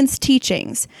Agalonians'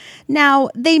 teachings. Now,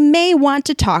 they may want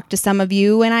to talk to some of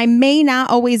you, and I may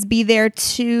not always be there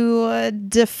to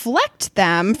deflect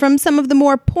them from some of the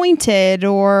more pointed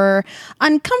or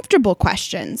uncomfortable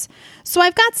questions. So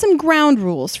I've got some ground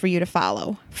rules for you to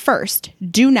follow. First,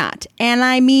 do not, and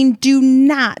I mean do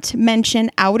not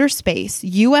mention outer space,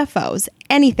 UFOs,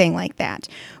 anything like that.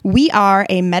 We are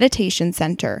a meditation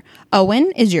center.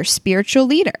 Owen is your spiritual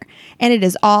leader, and it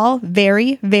is all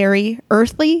very, very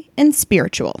earthly and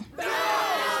spiritual.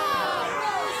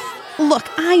 Look,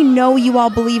 I know you all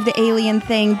believe the alien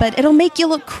thing, but it'll make you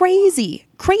look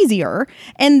crazier,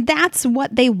 and that's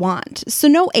what they want. So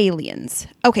no aliens.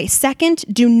 Okay, second,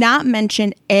 do not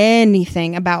mention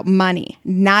anything about money.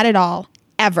 Not at all,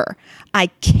 ever. I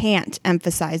can't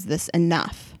emphasize this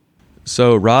enough.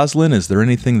 So, Roslyn, is there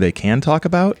anything they can talk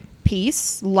about?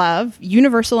 Peace, love,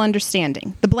 universal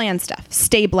understanding. The bland stuff.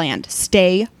 Stay bland.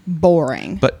 Stay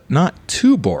boring. But not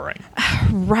too boring.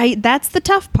 Right, that's the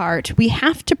tough part. We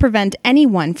have to prevent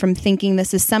anyone from thinking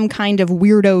this is some kind of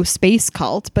weirdo space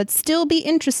cult, but still be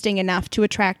interesting enough to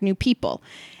attract new people.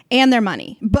 And their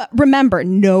money. But remember,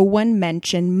 no one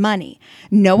mentioned money.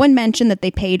 No one mentioned that they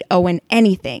paid Owen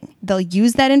anything. They'll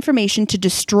use that information to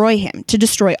destroy him, to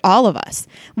destroy all of us.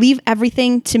 Leave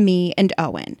everything to me and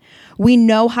Owen. We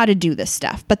know how to do this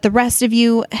stuff, but the rest of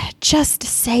you, just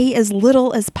say as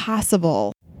little as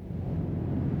possible.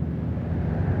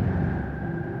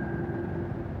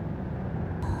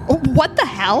 What the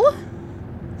hell?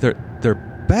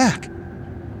 They're back.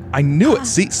 I knew it.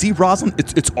 See, Rosalind,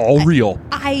 it's all real.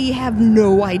 I have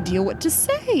no idea what to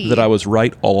say. That I was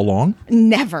right all along?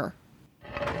 Never.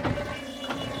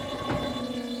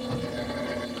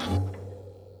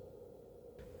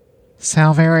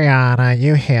 Salveriana,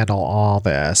 you handle all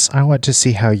this. I want to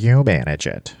see how you manage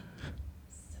it.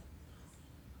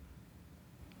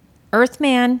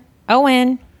 Earthman,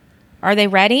 Owen, are they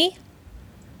ready?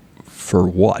 For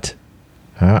what?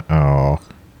 Uh-oh.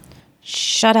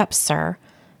 Shut up, sir.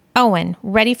 Owen,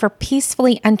 ready for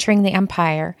peacefully entering the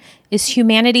Empire. Is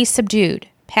humanity subdued,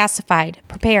 pacified,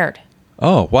 prepared?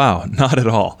 Oh, wow, not at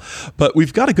all. But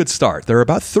we've got a good start. There are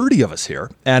about 30 of us here,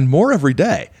 and more every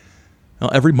day.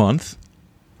 Well, every month.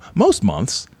 Most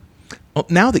months. Well,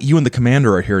 now that you and the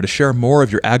commander are here to share more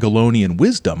of your Agalonian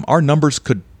wisdom, our numbers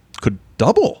could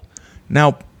double.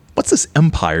 Now, what's this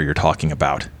empire you're talking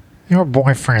about? Your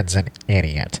boyfriend's an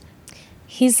idiot.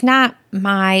 He's not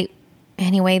my...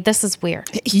 Anyway, this is weird.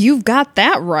 You've got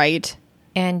that right.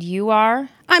 And you are?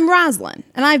 I'm Roslyn,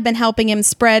 and I've been helping him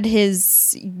spread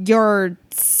your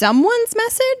someone's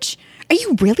message? Are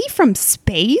you really from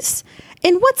space?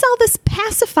 And what's all this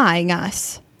pacifying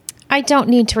us? I don't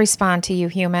need to respond to you,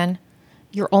 human.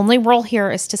 Your only role here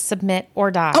is to submit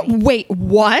or die. Oh, wait,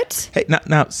 what? Hey,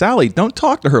 now, Sally, don't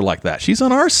talk to her like that. She's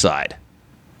on our side.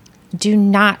 Do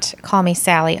not call me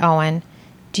Sally, Owen.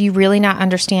 Do you really not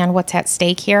understand what's at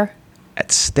stake here?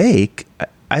 At stake?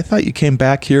 I thought you came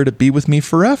back here to be with me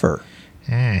forever.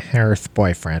 Earth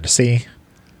boyfriend, see?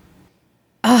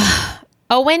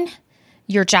 Owen,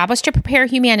 your job was to prepare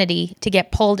humanity to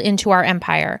get pulled into our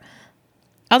empire.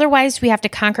 Otherwise, we have to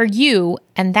conquer you,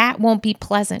 and that won't be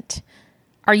pleasant.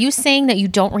 Are you saying that you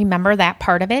don't remember that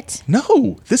part of it?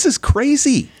 No, this is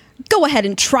crazy. Go ahead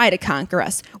and try to conquer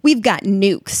us. We've got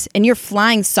nukes, and your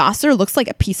flying saucer looks like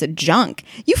a piece of junk.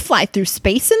 You fly through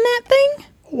space in that thing?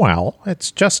 Well,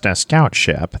 it's just a scout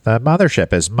ship. The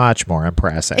mothership is much more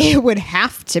impressive. It would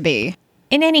have to be.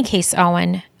 In any case,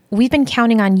 Owen, we've been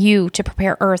counting on you to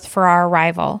prepare Earth for our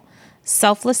arrival,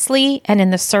 selflessly and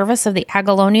in the service of the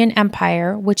Agalonian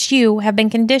Empire, which you have been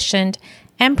conditioned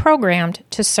and programmed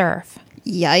to serve.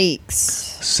 Yikes.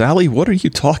 Sally, what are you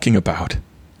talking about?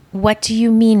 What do you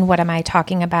mean, what am I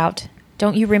talking about?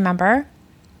 Don't you remember?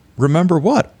 Remember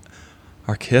what?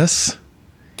 Our kiss?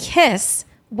 Kiss?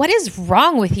 What is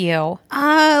wrong with you?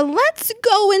 Let's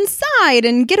go inside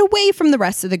and get away from the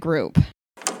rest of the group.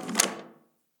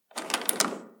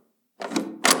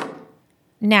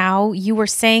 Now, you were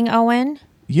saying, Owen?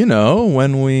 You know,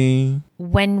 when we...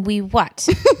 When we what?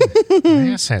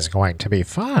 This is going to be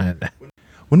fun.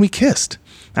 When we kissed.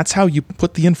 That's how you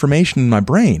put the information in my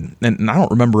brain. And I don't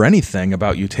remember anything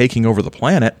about you taking over the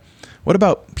planet. What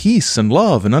about peace and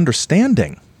love and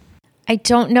understanding? I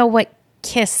don't know what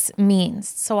KISS means,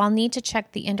 so I'll need to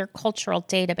check the intercultural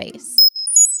database.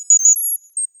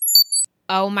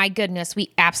 Oh my goodness,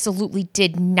 we absolutely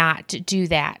did not do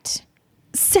that.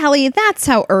 Sally, that's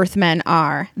how Earthmen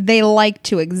are. They like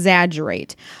to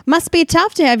exaggerate. Must be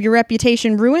tough to have your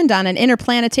reputation ruined on an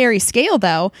interplanetary scale,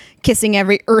 though, kissing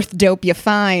every Earth dope you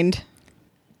find.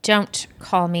 Don't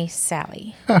call me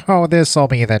Sally. Oh, this'll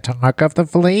be the talk of the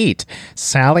fleet.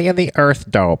 Sally and the Earth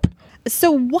Dope.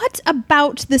 So what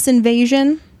about this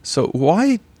invasion? So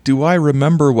why do I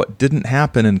remember what didn't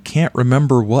happen and can't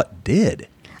remember what did?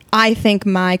 I think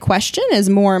my question is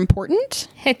more important.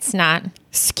 It's not.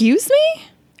 Excuse me?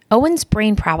 Owen's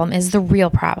brain problem is the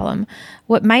real problem.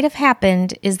 What might have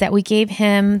happened is that we gave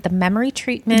him the memory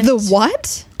treatment. The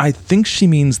what? I think she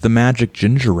means the magic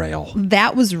ginger ale.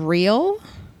 That was real?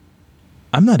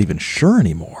 I'm not even sure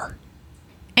anymore.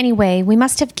 Anyway, we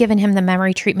must have given him the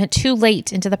memory treatment too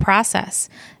late into the process.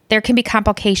 There can be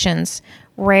complications.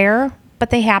 Rare, but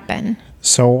they happen.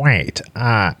 So wait,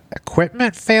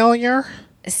 equipment failure?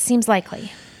 Seems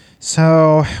likely.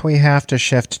 So we have to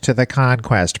shift to the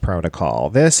Conquest protocol.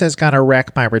 This is gonna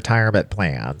wreck my retirement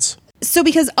plans. So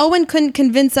because Owen couldn't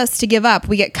convince us to give up,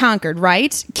 we get conquered,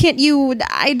 right? Can't you,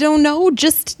 I don't know,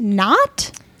 just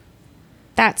not?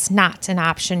 That's not an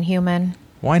option, human.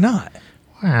 Why not?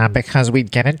 Because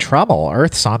we'd get in trouble.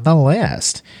 Earth's on the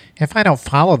list. If I don't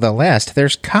follow the list,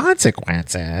 there's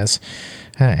consequences.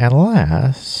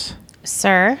 Unless...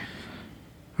 Sir?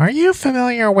 Are you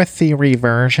familiar with the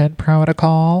reversion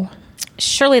protocol?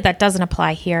 Surely that doesn't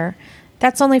apply here.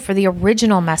 That's only for the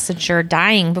original messenger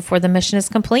dying before the mission is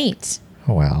complete.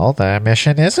 Well, the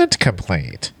mission isn't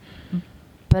complete.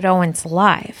 But Owen's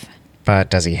alive.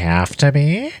 But does he have to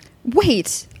be?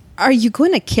 Wait, are you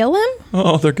going to kill him?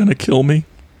 Oh, they're going to kill me.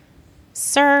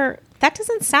 Sir, that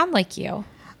doesn't sound like you.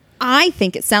 I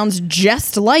think it sounds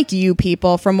just like you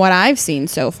people from what I've seen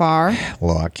so far.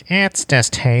 Look, it's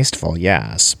distasteful,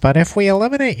 yes. But if we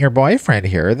eliminate your boyfriend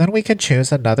here, then we can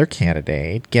choose another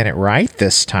candidate, get it right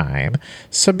this time,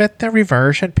 submit the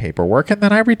reversion paperwork, and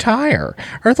then I retire.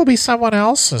 Or it'll be someone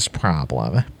else's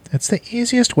problem. It's the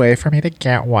easiest way for me to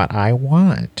get what I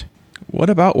want. What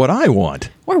about what I want?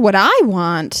 Or what I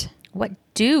want. What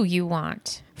do you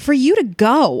want? For you to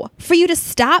go. For you to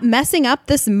stop messing up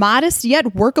this modest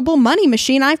yet workable money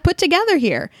machine I've put together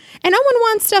here. And Owen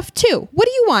wants stuff too. What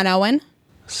do you want, Owen?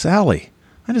 Sally,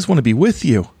 I just want to be with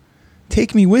you.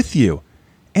 Take me with you.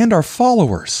 And our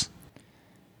followers.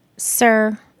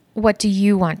 Sir, what do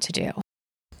you want to do?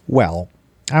 Well,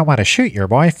 I want to shoot your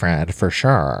boyfriend for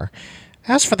sure.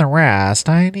 As for the rest,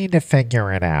 I need to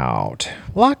figure it out.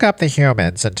 Lock up the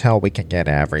humans until we can get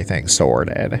everything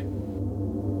sorted.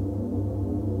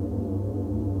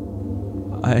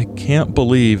 I can't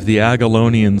believe the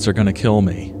Agalonians are going to kill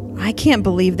me. I can't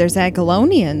believe there's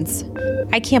Agalonians.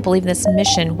 I can't believe this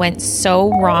mission went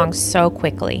so wrong so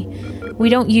quickly. We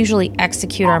don't usually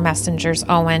execute our messengers,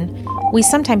 Owen. We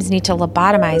sometimes need to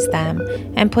lobotomize them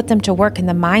and put them to work in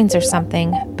the mines or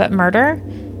something. But murder?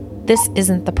 This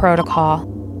isn't the protocol.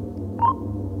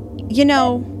 You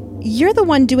know, you're the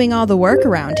one doing all the work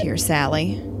around here,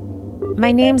 Sally.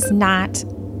 My name's not...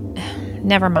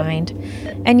 Never mind.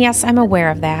 And yes, I'm aware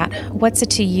of that. What's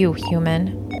it to you,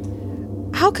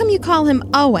 human? How come you call him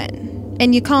Owen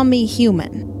and you call me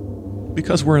human?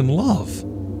 Because we're in love.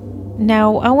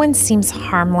 No, Owen seems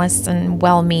harmless and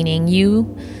well-meaning.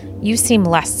 You seem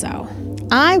less so.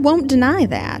 I won't deny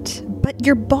that. But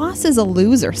your boss is a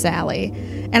loser, Sally.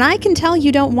 And I can tell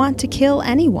you don't want to kill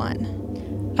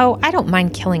anyone. Oh, I don't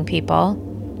mind killing people,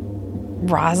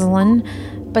 Rosalind.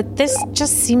 But this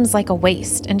just seems like a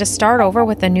waste. And to start over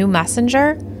with a new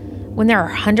messenger, when there are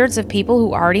hundreds of people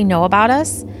who already know about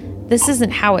us, this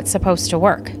isn't how it's supposed to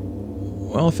work.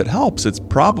 Well, if it helps, it's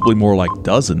probably more like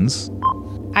dozens.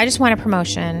 I just want a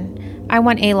promotion. I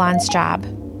want Agalon's job.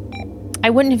 I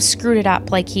wouldn't have screwed it up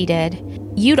like he did.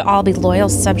 You'd all be loyal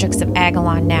subjects of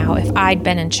Agalon now if I'd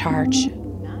been in charge.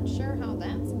 Not sure how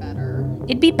that's better.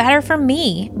 It'd be better for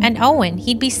me and Owen.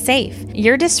 He'd be safe.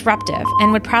 You're disruptive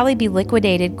and would probably be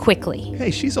liquidated quickly.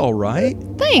 Hey, she's all right.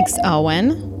 Thanks,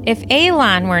 Owen. If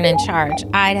Agalon weren't in charge,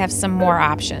 I'd have some more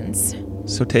options.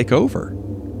 So take over.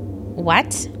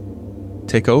 What?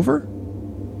 Take over?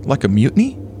 Like a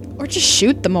mutiny? Or just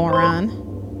shoot the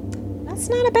moron. That's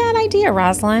not a bad idea,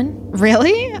 Rosalind.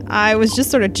 Really? I was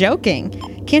just sort of joking.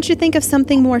 Can't you think of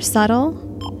something more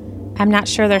subtle? I'm not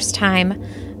sure there's time.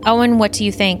 Owen, what do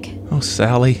you think? Oh,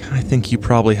 Sally, I think you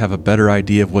probably have a better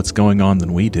idea of what's going on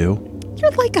than we do.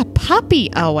 You're like a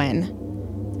puppy,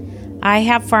 Owen. I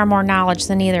have far more knowledge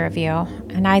than either of you,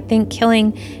 and I think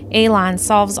killing Agalon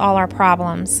solves all our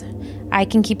problems. I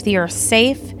can keep the Earth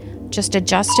safe, just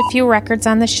adjust a few records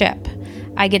on the ship.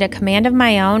 I get a command of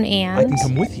my own and... I can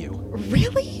come with you.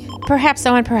 Really? Perhaps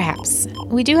so and perhaps.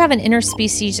 We do have an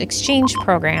interspecies exchange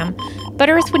program, but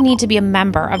Earth would need to be a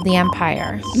member of the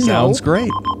Empire. Sounds great.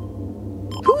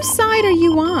 Whose side are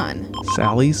you on?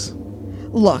 Sally's?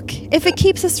 Look, if it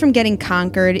keeps us from getting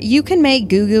conquered, you can make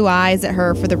goo-goo eyes at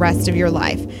her for the rest of your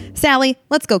life. Sally,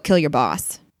 let's go kill your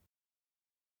boss.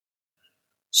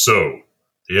 So,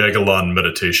 the Agalon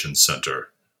Meditation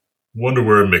Center. Wonder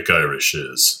where McIrish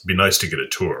is. Be nice to get a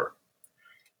tour.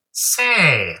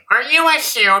 Say, are you a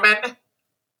human?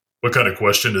 What kind of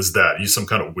question is that? You some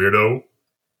kind of weirdo?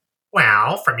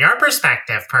 Well, from your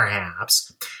perspective,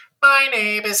 perhaps. My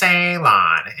name is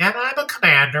Agalon, and I'm a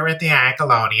commander in the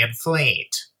Agalonian fleet.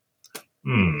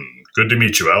 Good to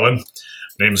meet you, Alan.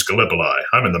 Name's Gallipoli.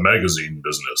 I'm in the magazine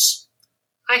business.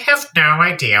 I have no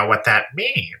idea what that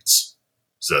means.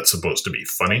 Is that supposed to be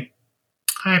funny?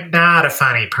 I'm not a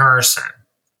funny person.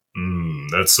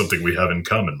 That's something we have in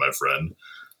common, my friend.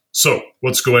 So,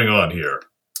 what's going on here?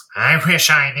 I wish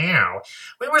I knew.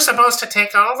 We were supposed to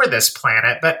take over this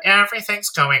planet, but everything's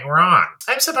going wrong.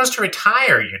 I'm supposed to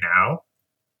retire, you know.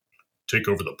 Take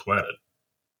over the planet?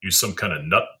 You some kind of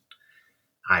nut?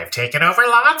 I've taken over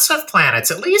lots of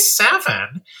planets, at least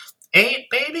 7. 8,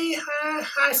 maybe?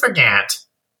 I forget.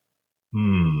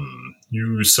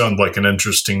 You sound like an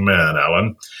interesting man,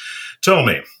 Alan. Tell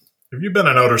me, have you been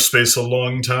in outer space a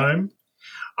long time?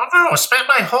 Oh, spent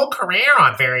my whole career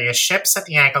on various ships at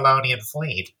the Agalonian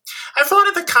fleet. I flown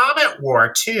in the Comet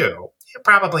War, too. You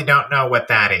probably don't know what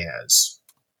that is.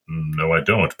 No, I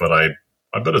don't, but I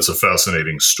bet it's a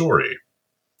fascinating story.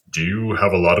 Do you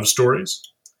have a lot of stories?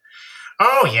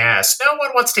 Oh, yes. No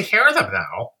one wants to hear them,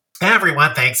 though.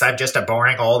 Everyone thinks I'm just a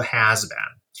boring old has-been.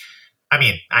 I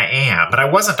mean, I am, but I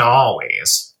wasn't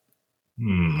always.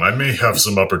 I may have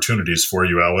some opportunities for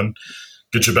you, Alan.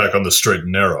 Get you back on the straight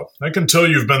and narrow. I can tell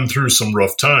you've been through some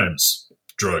rough times.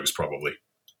 Drugs, probably.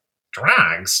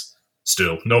 Drugs?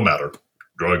 Still, no matter.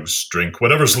 Drugs, drink,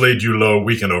 whatever's laid you low,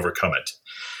 we can overcome it.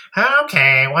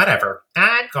 Okay, whatever.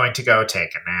 I'm going to go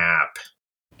take a nap.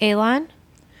 Agalon?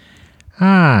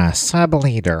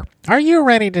 Sub-leader. Are you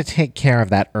ready to take care of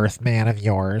that Earthman of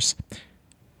yours?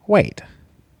 Wait.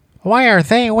 Why are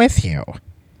they with you?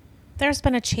 There's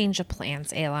been a change of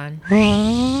plans, Agalon.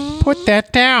 Put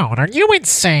that down. Are you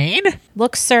insane?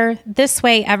 Look, sir, this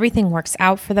way everything works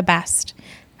out for the best.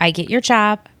 I get your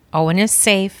job, Owen is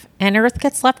safe, and Earth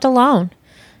gets left alone.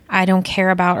 I don't care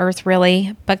about Earth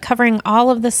really, but covering all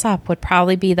of this up would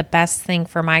probably be the best thing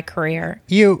for my career.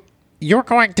 You're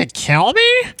going to kill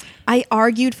me? I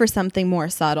argued for something more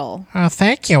subtle.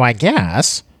 Thank you, I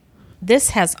guess.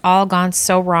 This has all gone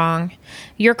so wrong.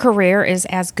 Your career is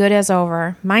as good as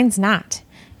over. Mine's not.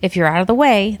 If you're out of the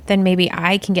way, then maybe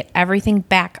I can get everything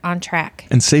back on track.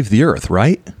 And save the Earth,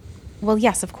 right? Well,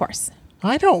 yes, of course.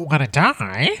 I don't want to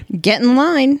die. Get in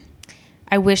line.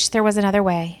 I wish there was another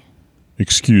way.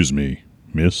 Excuse me,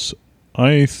 miss.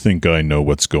 I think I know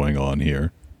what's going on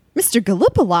here. Mr.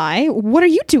 Gallipoli, what are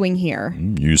you doing here?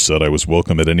 You said I was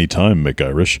welcome at any time,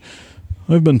 McIrish.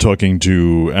 I've been talking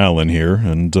to Alan here,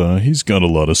 and he's got a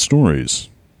lot of stories.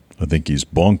 I think he's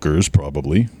bonkers,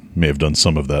 probably. May have done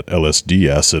some of that LSD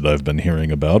acid I've been hearing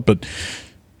about, but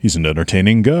he's an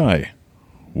entertaining guy.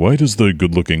 Why does the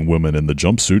good-looking woman in the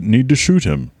jumpsuit need to shoot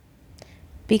him?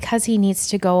 Because he needs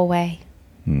to go away.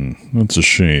 That's a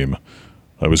shame.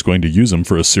 I was going to use him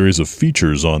for a series of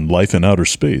features on life in outer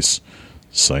space.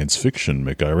 Science fiction,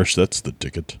 McIrish, that's the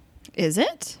ticket. Is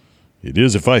it? It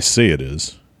is if I say it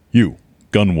is. You,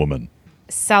 gunwoman.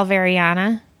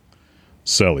 Salvariana?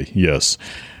 Sally, yes.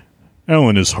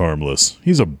 Alan is harmless.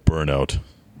 He's a burnout.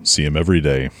 See him every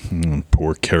day.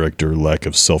 Poor character, lack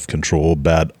of self-control,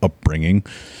 bad upbringing.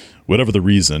 Whatever the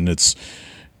reason, it's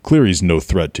clear he's no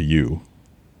threat to you.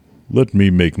 Let me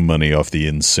make money off the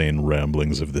insane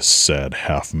ramblings of this sad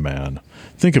half-man.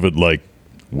 Think of it like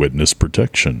witness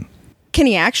protection. Can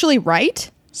he actually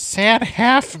write? Sad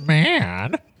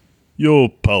half-man? You'll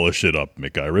polish it up,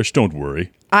 McIrish. Don't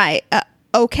worry.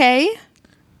 Okay.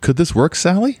 Could this work,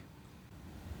 Sally?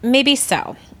 Maybe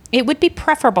so. It would be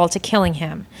preferable to killing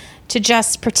him, to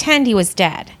just pretend he was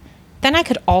dead. Then I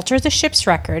could alter the ship's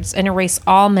records and erase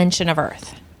all mention of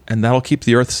Earth. And that'll keep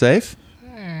the Earth safe?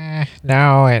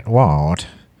 No, it won't.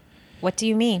 What do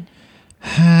you mean?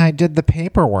 I did the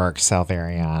paperwork,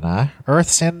 Salvariana.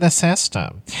 Earth's in the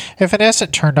system. If it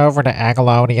isn't turned over to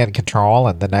Agalonian control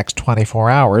in the next 24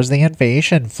 hours, the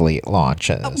invasion fleet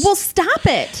launches. Well, stop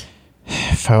it.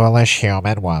 Foolish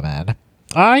human woman.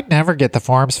 I'd never get the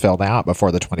forms filled out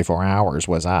before the 24 hours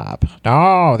was up.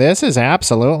 No, this is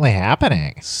absolutely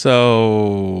happening.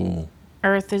 So...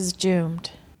 Earth is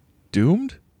doomed.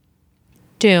 Doomed?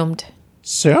 Doomed.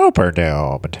 Super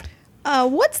doomed.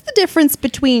 What's the difference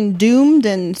between doomed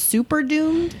and super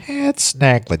doomed? It's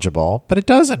negligible, but it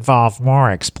does involve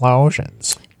more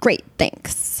explosions. Great,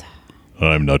 thanks.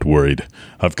 I'm not worried.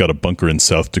 I've got a bunker in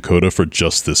South Dakota for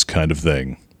just this kind of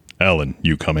thing. Alan,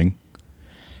 you coming?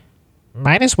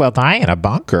 Might as well die in a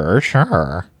bunker,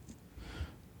 sure.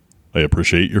 I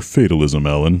appreciate your fatalism,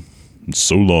 Alan.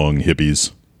 So long,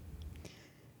 hippies.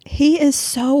 He is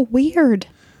so weird.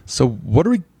 So what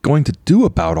are we going to do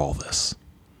about all this?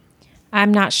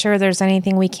 I'm not sure there's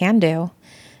anything we can do.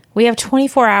 We have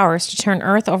 24 hours to turn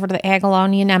Earth over to the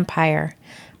Agalonian Empire,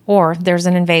 or there's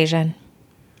an invasion.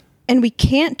 And we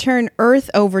can't turn Earth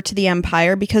over to the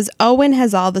Empire because Owen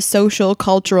has all the social,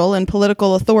 cultural, and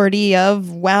political authority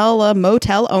of, well, a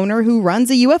motel owner who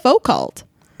runs a UFO cult.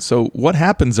 So what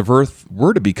happens if Earth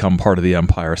were to become part of the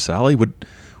Empire, Sally? Would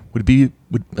we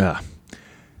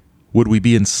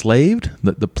be enslaved?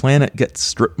 The planet gets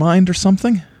strip mined or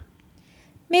something?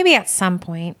 Maybe at some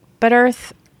point, but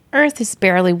Earth is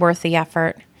barely worth the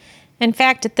effort. In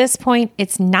fact, at this point,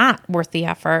 it's not worth the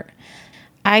effort.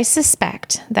 I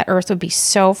suspect that Earth would be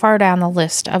so far down the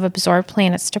list of absorbed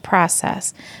planets to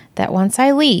process that once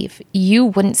I leave, you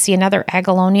wouldn't see another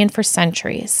Agalonian for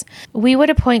centuries. We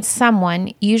would appoint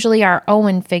someone, usually our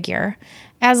Owen figure,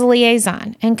 as a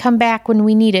liaison and come back when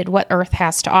we needed what Earth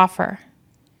has to offer.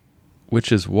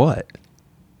 Which is what?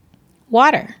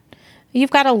 Water. You've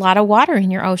got a lot of water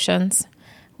in your oceans.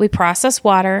 We process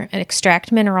water and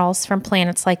extract minerals from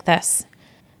planets like this.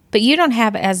 But you don't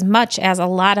have as much as a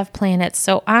lot of planets,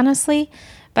 so honestly,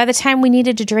 by the time we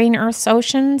needed to drain Earth's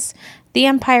oceans, the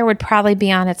Empire would probably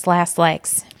be on its last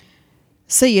legs.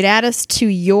 So you'd add us to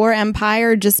your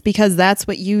empire just because that's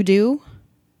what you do?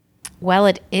 Well,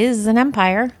 it is an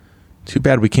empire. Too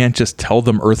bad we can't just tell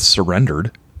them Earth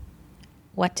surrendered.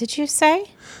 What did you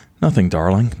say? Nothing,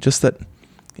 darling. Just that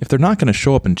if they're not going to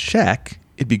show up and check,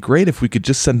 it'd be great if we could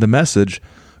just send a message,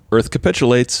 Earth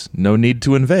capitulates, no need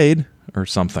to invade, or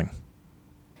something.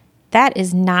 That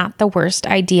is not the worst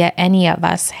idea any of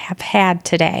us have had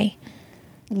today.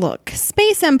 Look,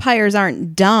 space empires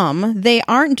aren't dumb. They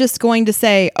aren't just going to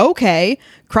say, okay,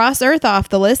 cross Earth off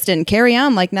the list and carry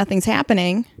on like nothing's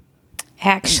happening.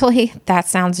 Actually, that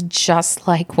sounds just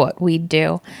like what we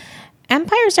do.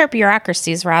 Empires are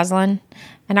bureaucracies, Rosalind.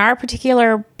 And our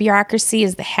particular bureaucracy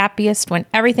is the happiest when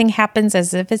everything happens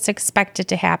as if it's expected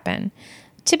to happen.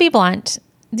 To be blunt,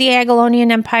 the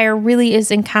Agalonian Empire really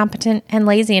is incompetent and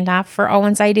lazy enough for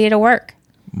Owen's idea to work.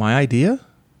 My idea?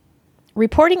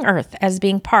 Reporting Earth as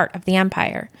being part of the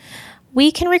Empire.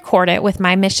 We can record it with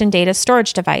my mission data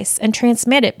storage device and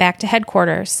transmit it back to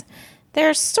headquarters.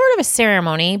 There's sort of a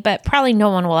ceremony, but probably no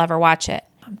one will ever watch it.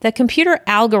 The computer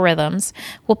algorithms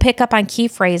will pick up on key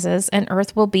phrases and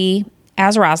Earth will be,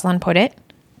 as Rosalind put it,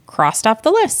 crossed off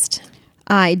the list.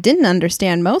 I didn't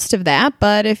understand most of that,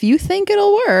 but if you think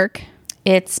it'll work...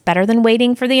 It's better than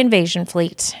waiting for the invasion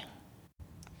fleet.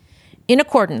 In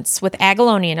accordance with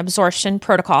Agalonian Absorption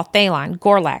Protocol Thalon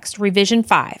Gorlax Revision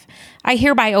 5, I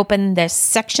hereby open this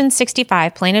Section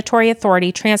 65 Planetary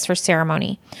Authority Transfer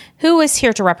Ceremony. Who is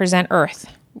here to represent Earth?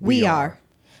 We are.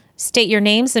 State your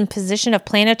names and position of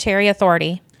planetary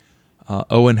authority.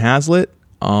 Owen Hazlitt,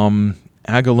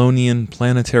 Agalonian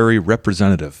Planetary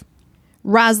Representative.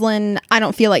 Roslyn, I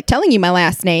don't feel like telling you my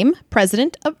last name,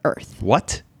 President of Earth.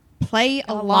 What? Play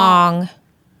along.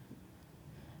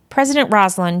 President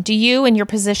Rosalind, do you, in your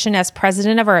position as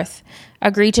President of Earth,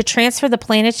 agree to transfer the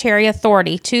planetary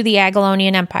authority to the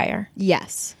Agalonian Empire?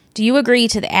 Yes. Do you agree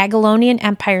to the Agalonian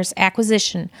Empire's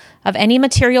acquisition of any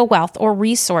material wealth or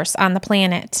resource on the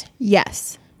planet?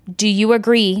 Yes. Do you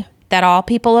agree that all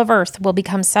people of Earth will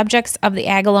become subjects of the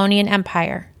Agalonian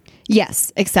Empire?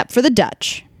 Yes, except for the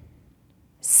Dutch.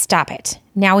 Stop it.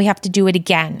 Now we have to do it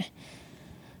again.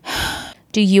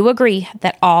 Do you agree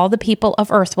that all the people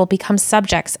of Earth will become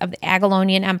subjects of the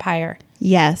Agalonian Empire?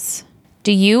 Yes.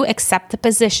 Do you accept the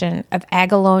position of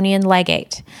Agalonian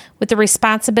legate with the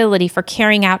responsibility for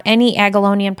carrying out any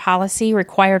Agalonian policy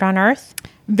required on Earth?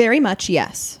 Very much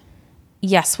yes.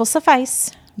 Yes will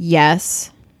suffice.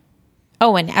 Yes.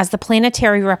 Owen, as the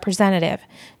planetary representative,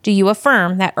 do you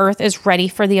affirm that Earth is ready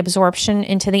for the absorption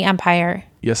into the Empire?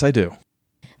 Yes, I do.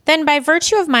 Then, by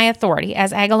virtue of my authority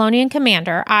as Agalonian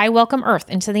commander, I welcome Earth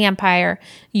into the Empire.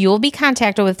 You will be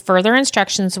contacted with further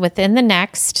instructions within the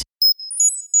next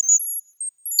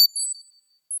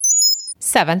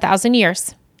 7,000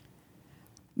 years.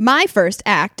 My first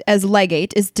act as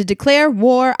legate is to declare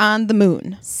war on the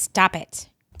moon. Stop it.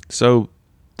 So,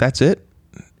 that's it?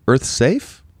 Earth's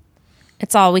safe?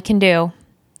 It's all we can do.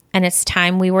 And it's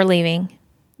time we were leaving.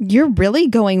 You're really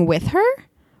going with her?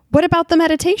 What about the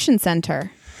meditation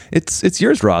center? It's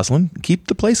yours, Rosalind. Keep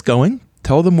the place going.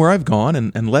 Tell them where I've gone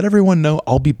and let everyone know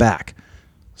I'll be back.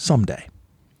 Someday.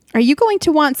 Are you going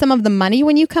to want some of the money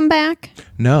when you come back?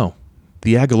 No.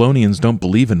 The Agalonians don't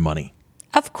believe in money.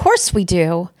 Of course we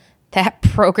do. That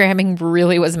programming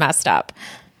really was messed up.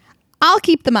 I'll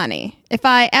keep the money. If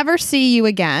I ever see you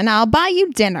again, I'll buy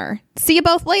you dinner. See you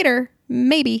both later.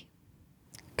 Maybe.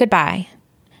 Goodbye.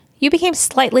 You became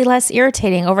slightly less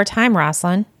irritating over time,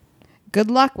 Rosalind. Good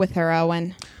luck with her,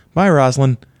 Owen. Bye,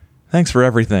 Rosalind. Thanks for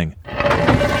everything.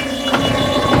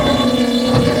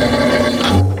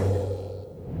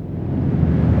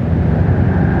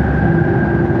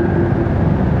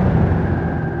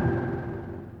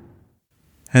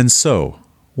 And so,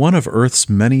 one of Earth's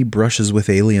many brushes with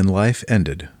alien life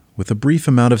ended with a brief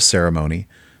amount of ceremony,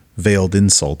 veiled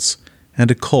insults, and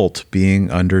a cult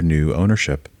being under new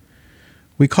ownership.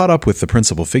 We caught up with the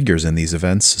principal figures in these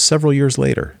events several years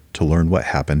later to learn what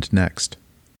happened next.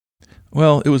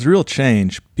 Well, it was a real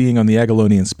change being on the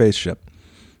Agalonian spaceship.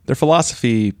 Their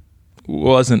philosophy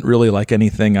wasn't really like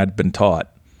anything I'd been taught.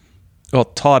 Well,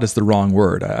 taught is the wrong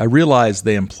word. I realized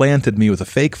they implanted me with a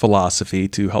fake philosophy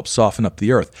to help soften up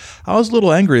the Earth. I was a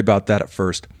little angry about that at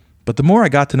first, but the more I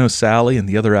got to know Sally and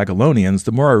the other Agalonians,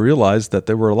 the more I realized that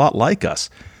they were a lot like us.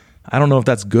 I don't know if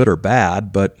that's good or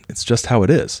bad, but it's just how it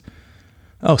is.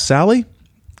 Oh, Sally?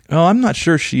 Well, I'm not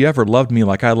sure she ever loved me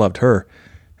like I loved her.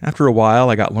 After a while,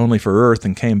 I got lonely for Earth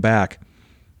and came back.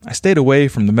 I stayed away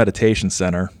from the meditation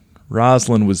center.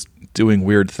 Rosalind was doing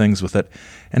weird things with it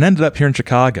and ended up here in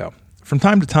Chicago. From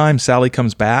time to time, Sally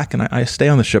comes back, and I stay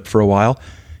on the ship for a while.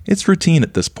 It's routine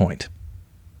at this point.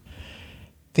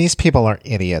 These people are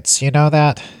idiots, you know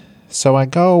that? So I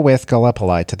go with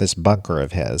Gallipoli to this bunker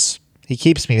of his. He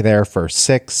keeps me there for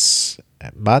 6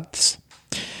 months.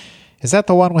 Is that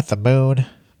the one with the moon?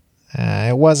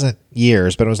 It wasn't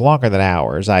years, but it was longer than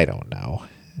hours. I don't know.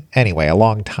 Anyway, a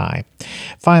long time.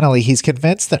 Finally, he's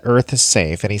convinced that Earth is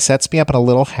safe, and he sets me up in a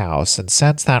little house and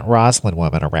sends that Rosalind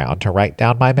woman around to write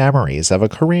down my memories of a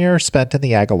career spent in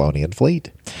the Agalonian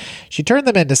fleet. She turned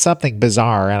them into something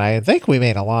bizarre, and I think we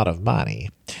made a lot of money.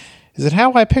 Is it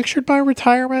how I pictured my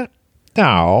retirement?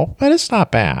 No, but it's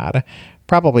not bad.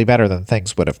 Probably better than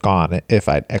things would have gone if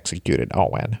I'd executed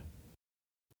Owen.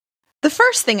 The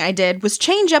first thing I did was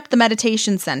change up the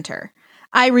meditation center.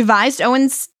 I revised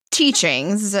Owen's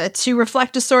teachings to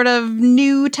reflect a sort of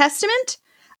New Testament,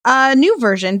 a new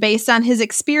version based on his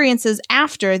experiences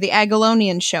after the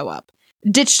Agalonians show up.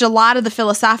 Ditched a lot of the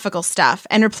philosophical stuff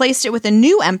and replaced it with a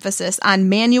new emphasis on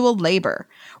manual labor.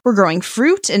 We're growing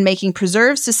fruit and making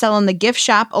preserves to sell in the gift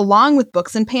shop along with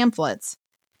books and pamphlets.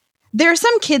 There are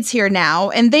some kids here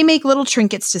now, and they make little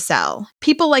trinkets to sell.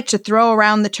 People like to throw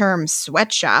around the term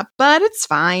sweatshop, but it's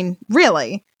fine.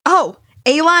 Really. Oh,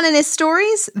 Agalon and his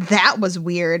stories? That was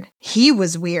weird. He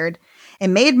was weird. It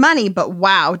made money, but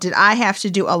wow, did I have to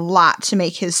do a lot to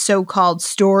make his so-called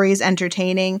stories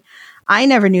entertaining. I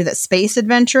never knew that space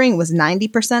adventuring was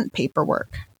 90%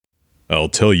 paperwork. I'll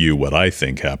tell you what I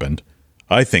think happened.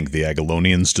 I think the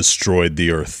Agalonians destroyed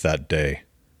the Earth that day.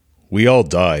 We all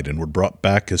died and were brought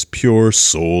back as pure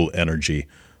soul energy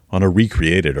on a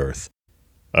recreated Earth.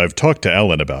 I've talked to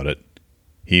Alan about it.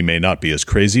 He may not be as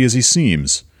crazy as he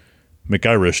seems.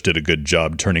 McIrish did a good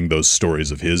job turning those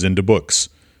stories of his into books.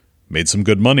 Made some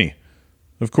good money.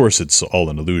 Of course, it's all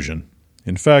an illusion.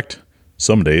 In fact,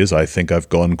 some days I think I've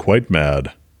gone quite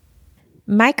mad.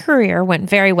 My career went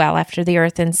very well after the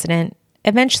Earth incident.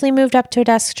 Eventually moved up to a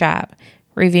desk job,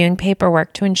 reviewing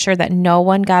paperwork to ensure that no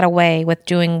one got away with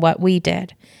doing what we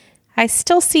did. I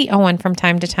still see Owen from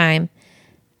time to time.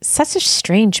 Such a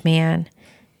strange man,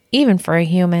 even for a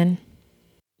human.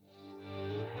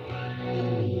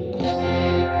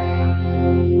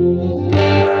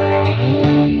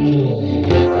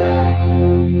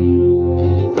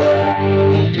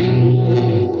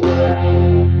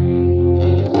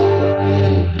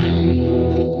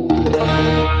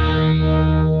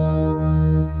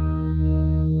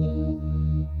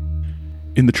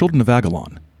 In The Children of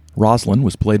Agalon, Rosalind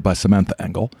was played by Samantha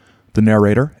Engel, the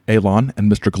narrator, Agalon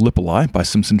and Mr. Gallipoli by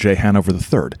Simpson J. Hanover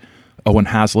III, Owen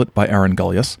Hazlitt by Aaron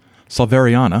Gullius,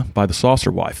 Salveriana by the Saucer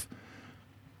Wife.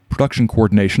 Production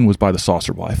coordination was by the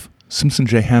Saucer Wife. Simpson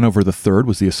J. Hanover III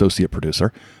was the associate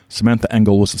producer. Samantha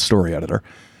Engel was the story editor.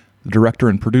 The director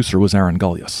and producer was Aaron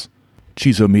Gullius.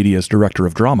 Chizo Media's director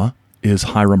of drama is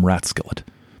Hiram Ratskillett.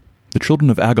 The Children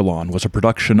of Agalon was a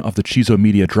production of the Chizo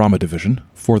Media Drama Division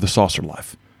for The Saucer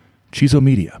Life. Chizo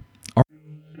Media.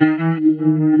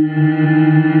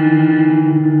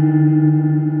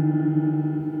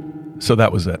 So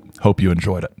that was it. Hope you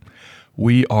enjoyed it.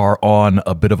 We are on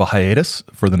a bit of a hiatus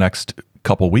for the next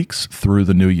couple weeks through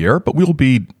the new year, but we'll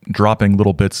be dropping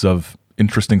little bits of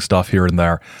interesting stuff here and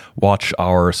there. Watch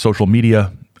our social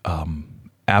media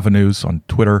avenues on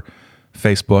Twitter,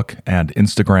 Facebook, and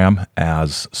Instagram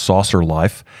as Saucer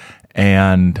Life.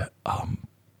 And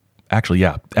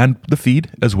and the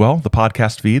feed as well, the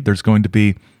podcast feed. There's going to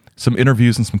be some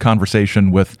interviews and some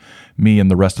conversation with me and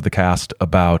the rest of the cast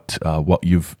about what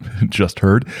you've just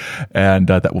heard, and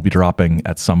that will be dropping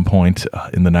at some point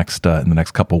in the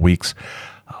next couple weeks.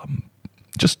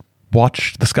 Just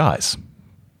watch the skies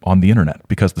on the internet,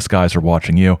 because the skies are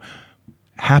watching you.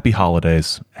 Happy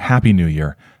holidays, happy New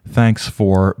Year. Thanks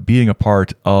for being a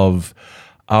part of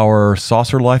our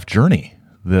Saucer Life journey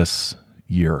this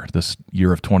year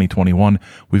of 2021.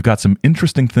 We've got some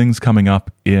interesting things coming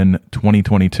up in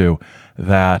 2022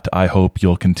 that I hope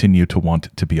you'll continue to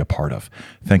want to be a part of.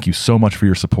 Thank you so much for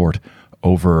your support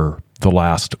over the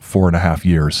last 4.5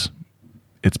 years.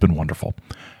 It's been wonderful.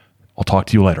 I'll talk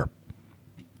to you later.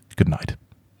 Good night.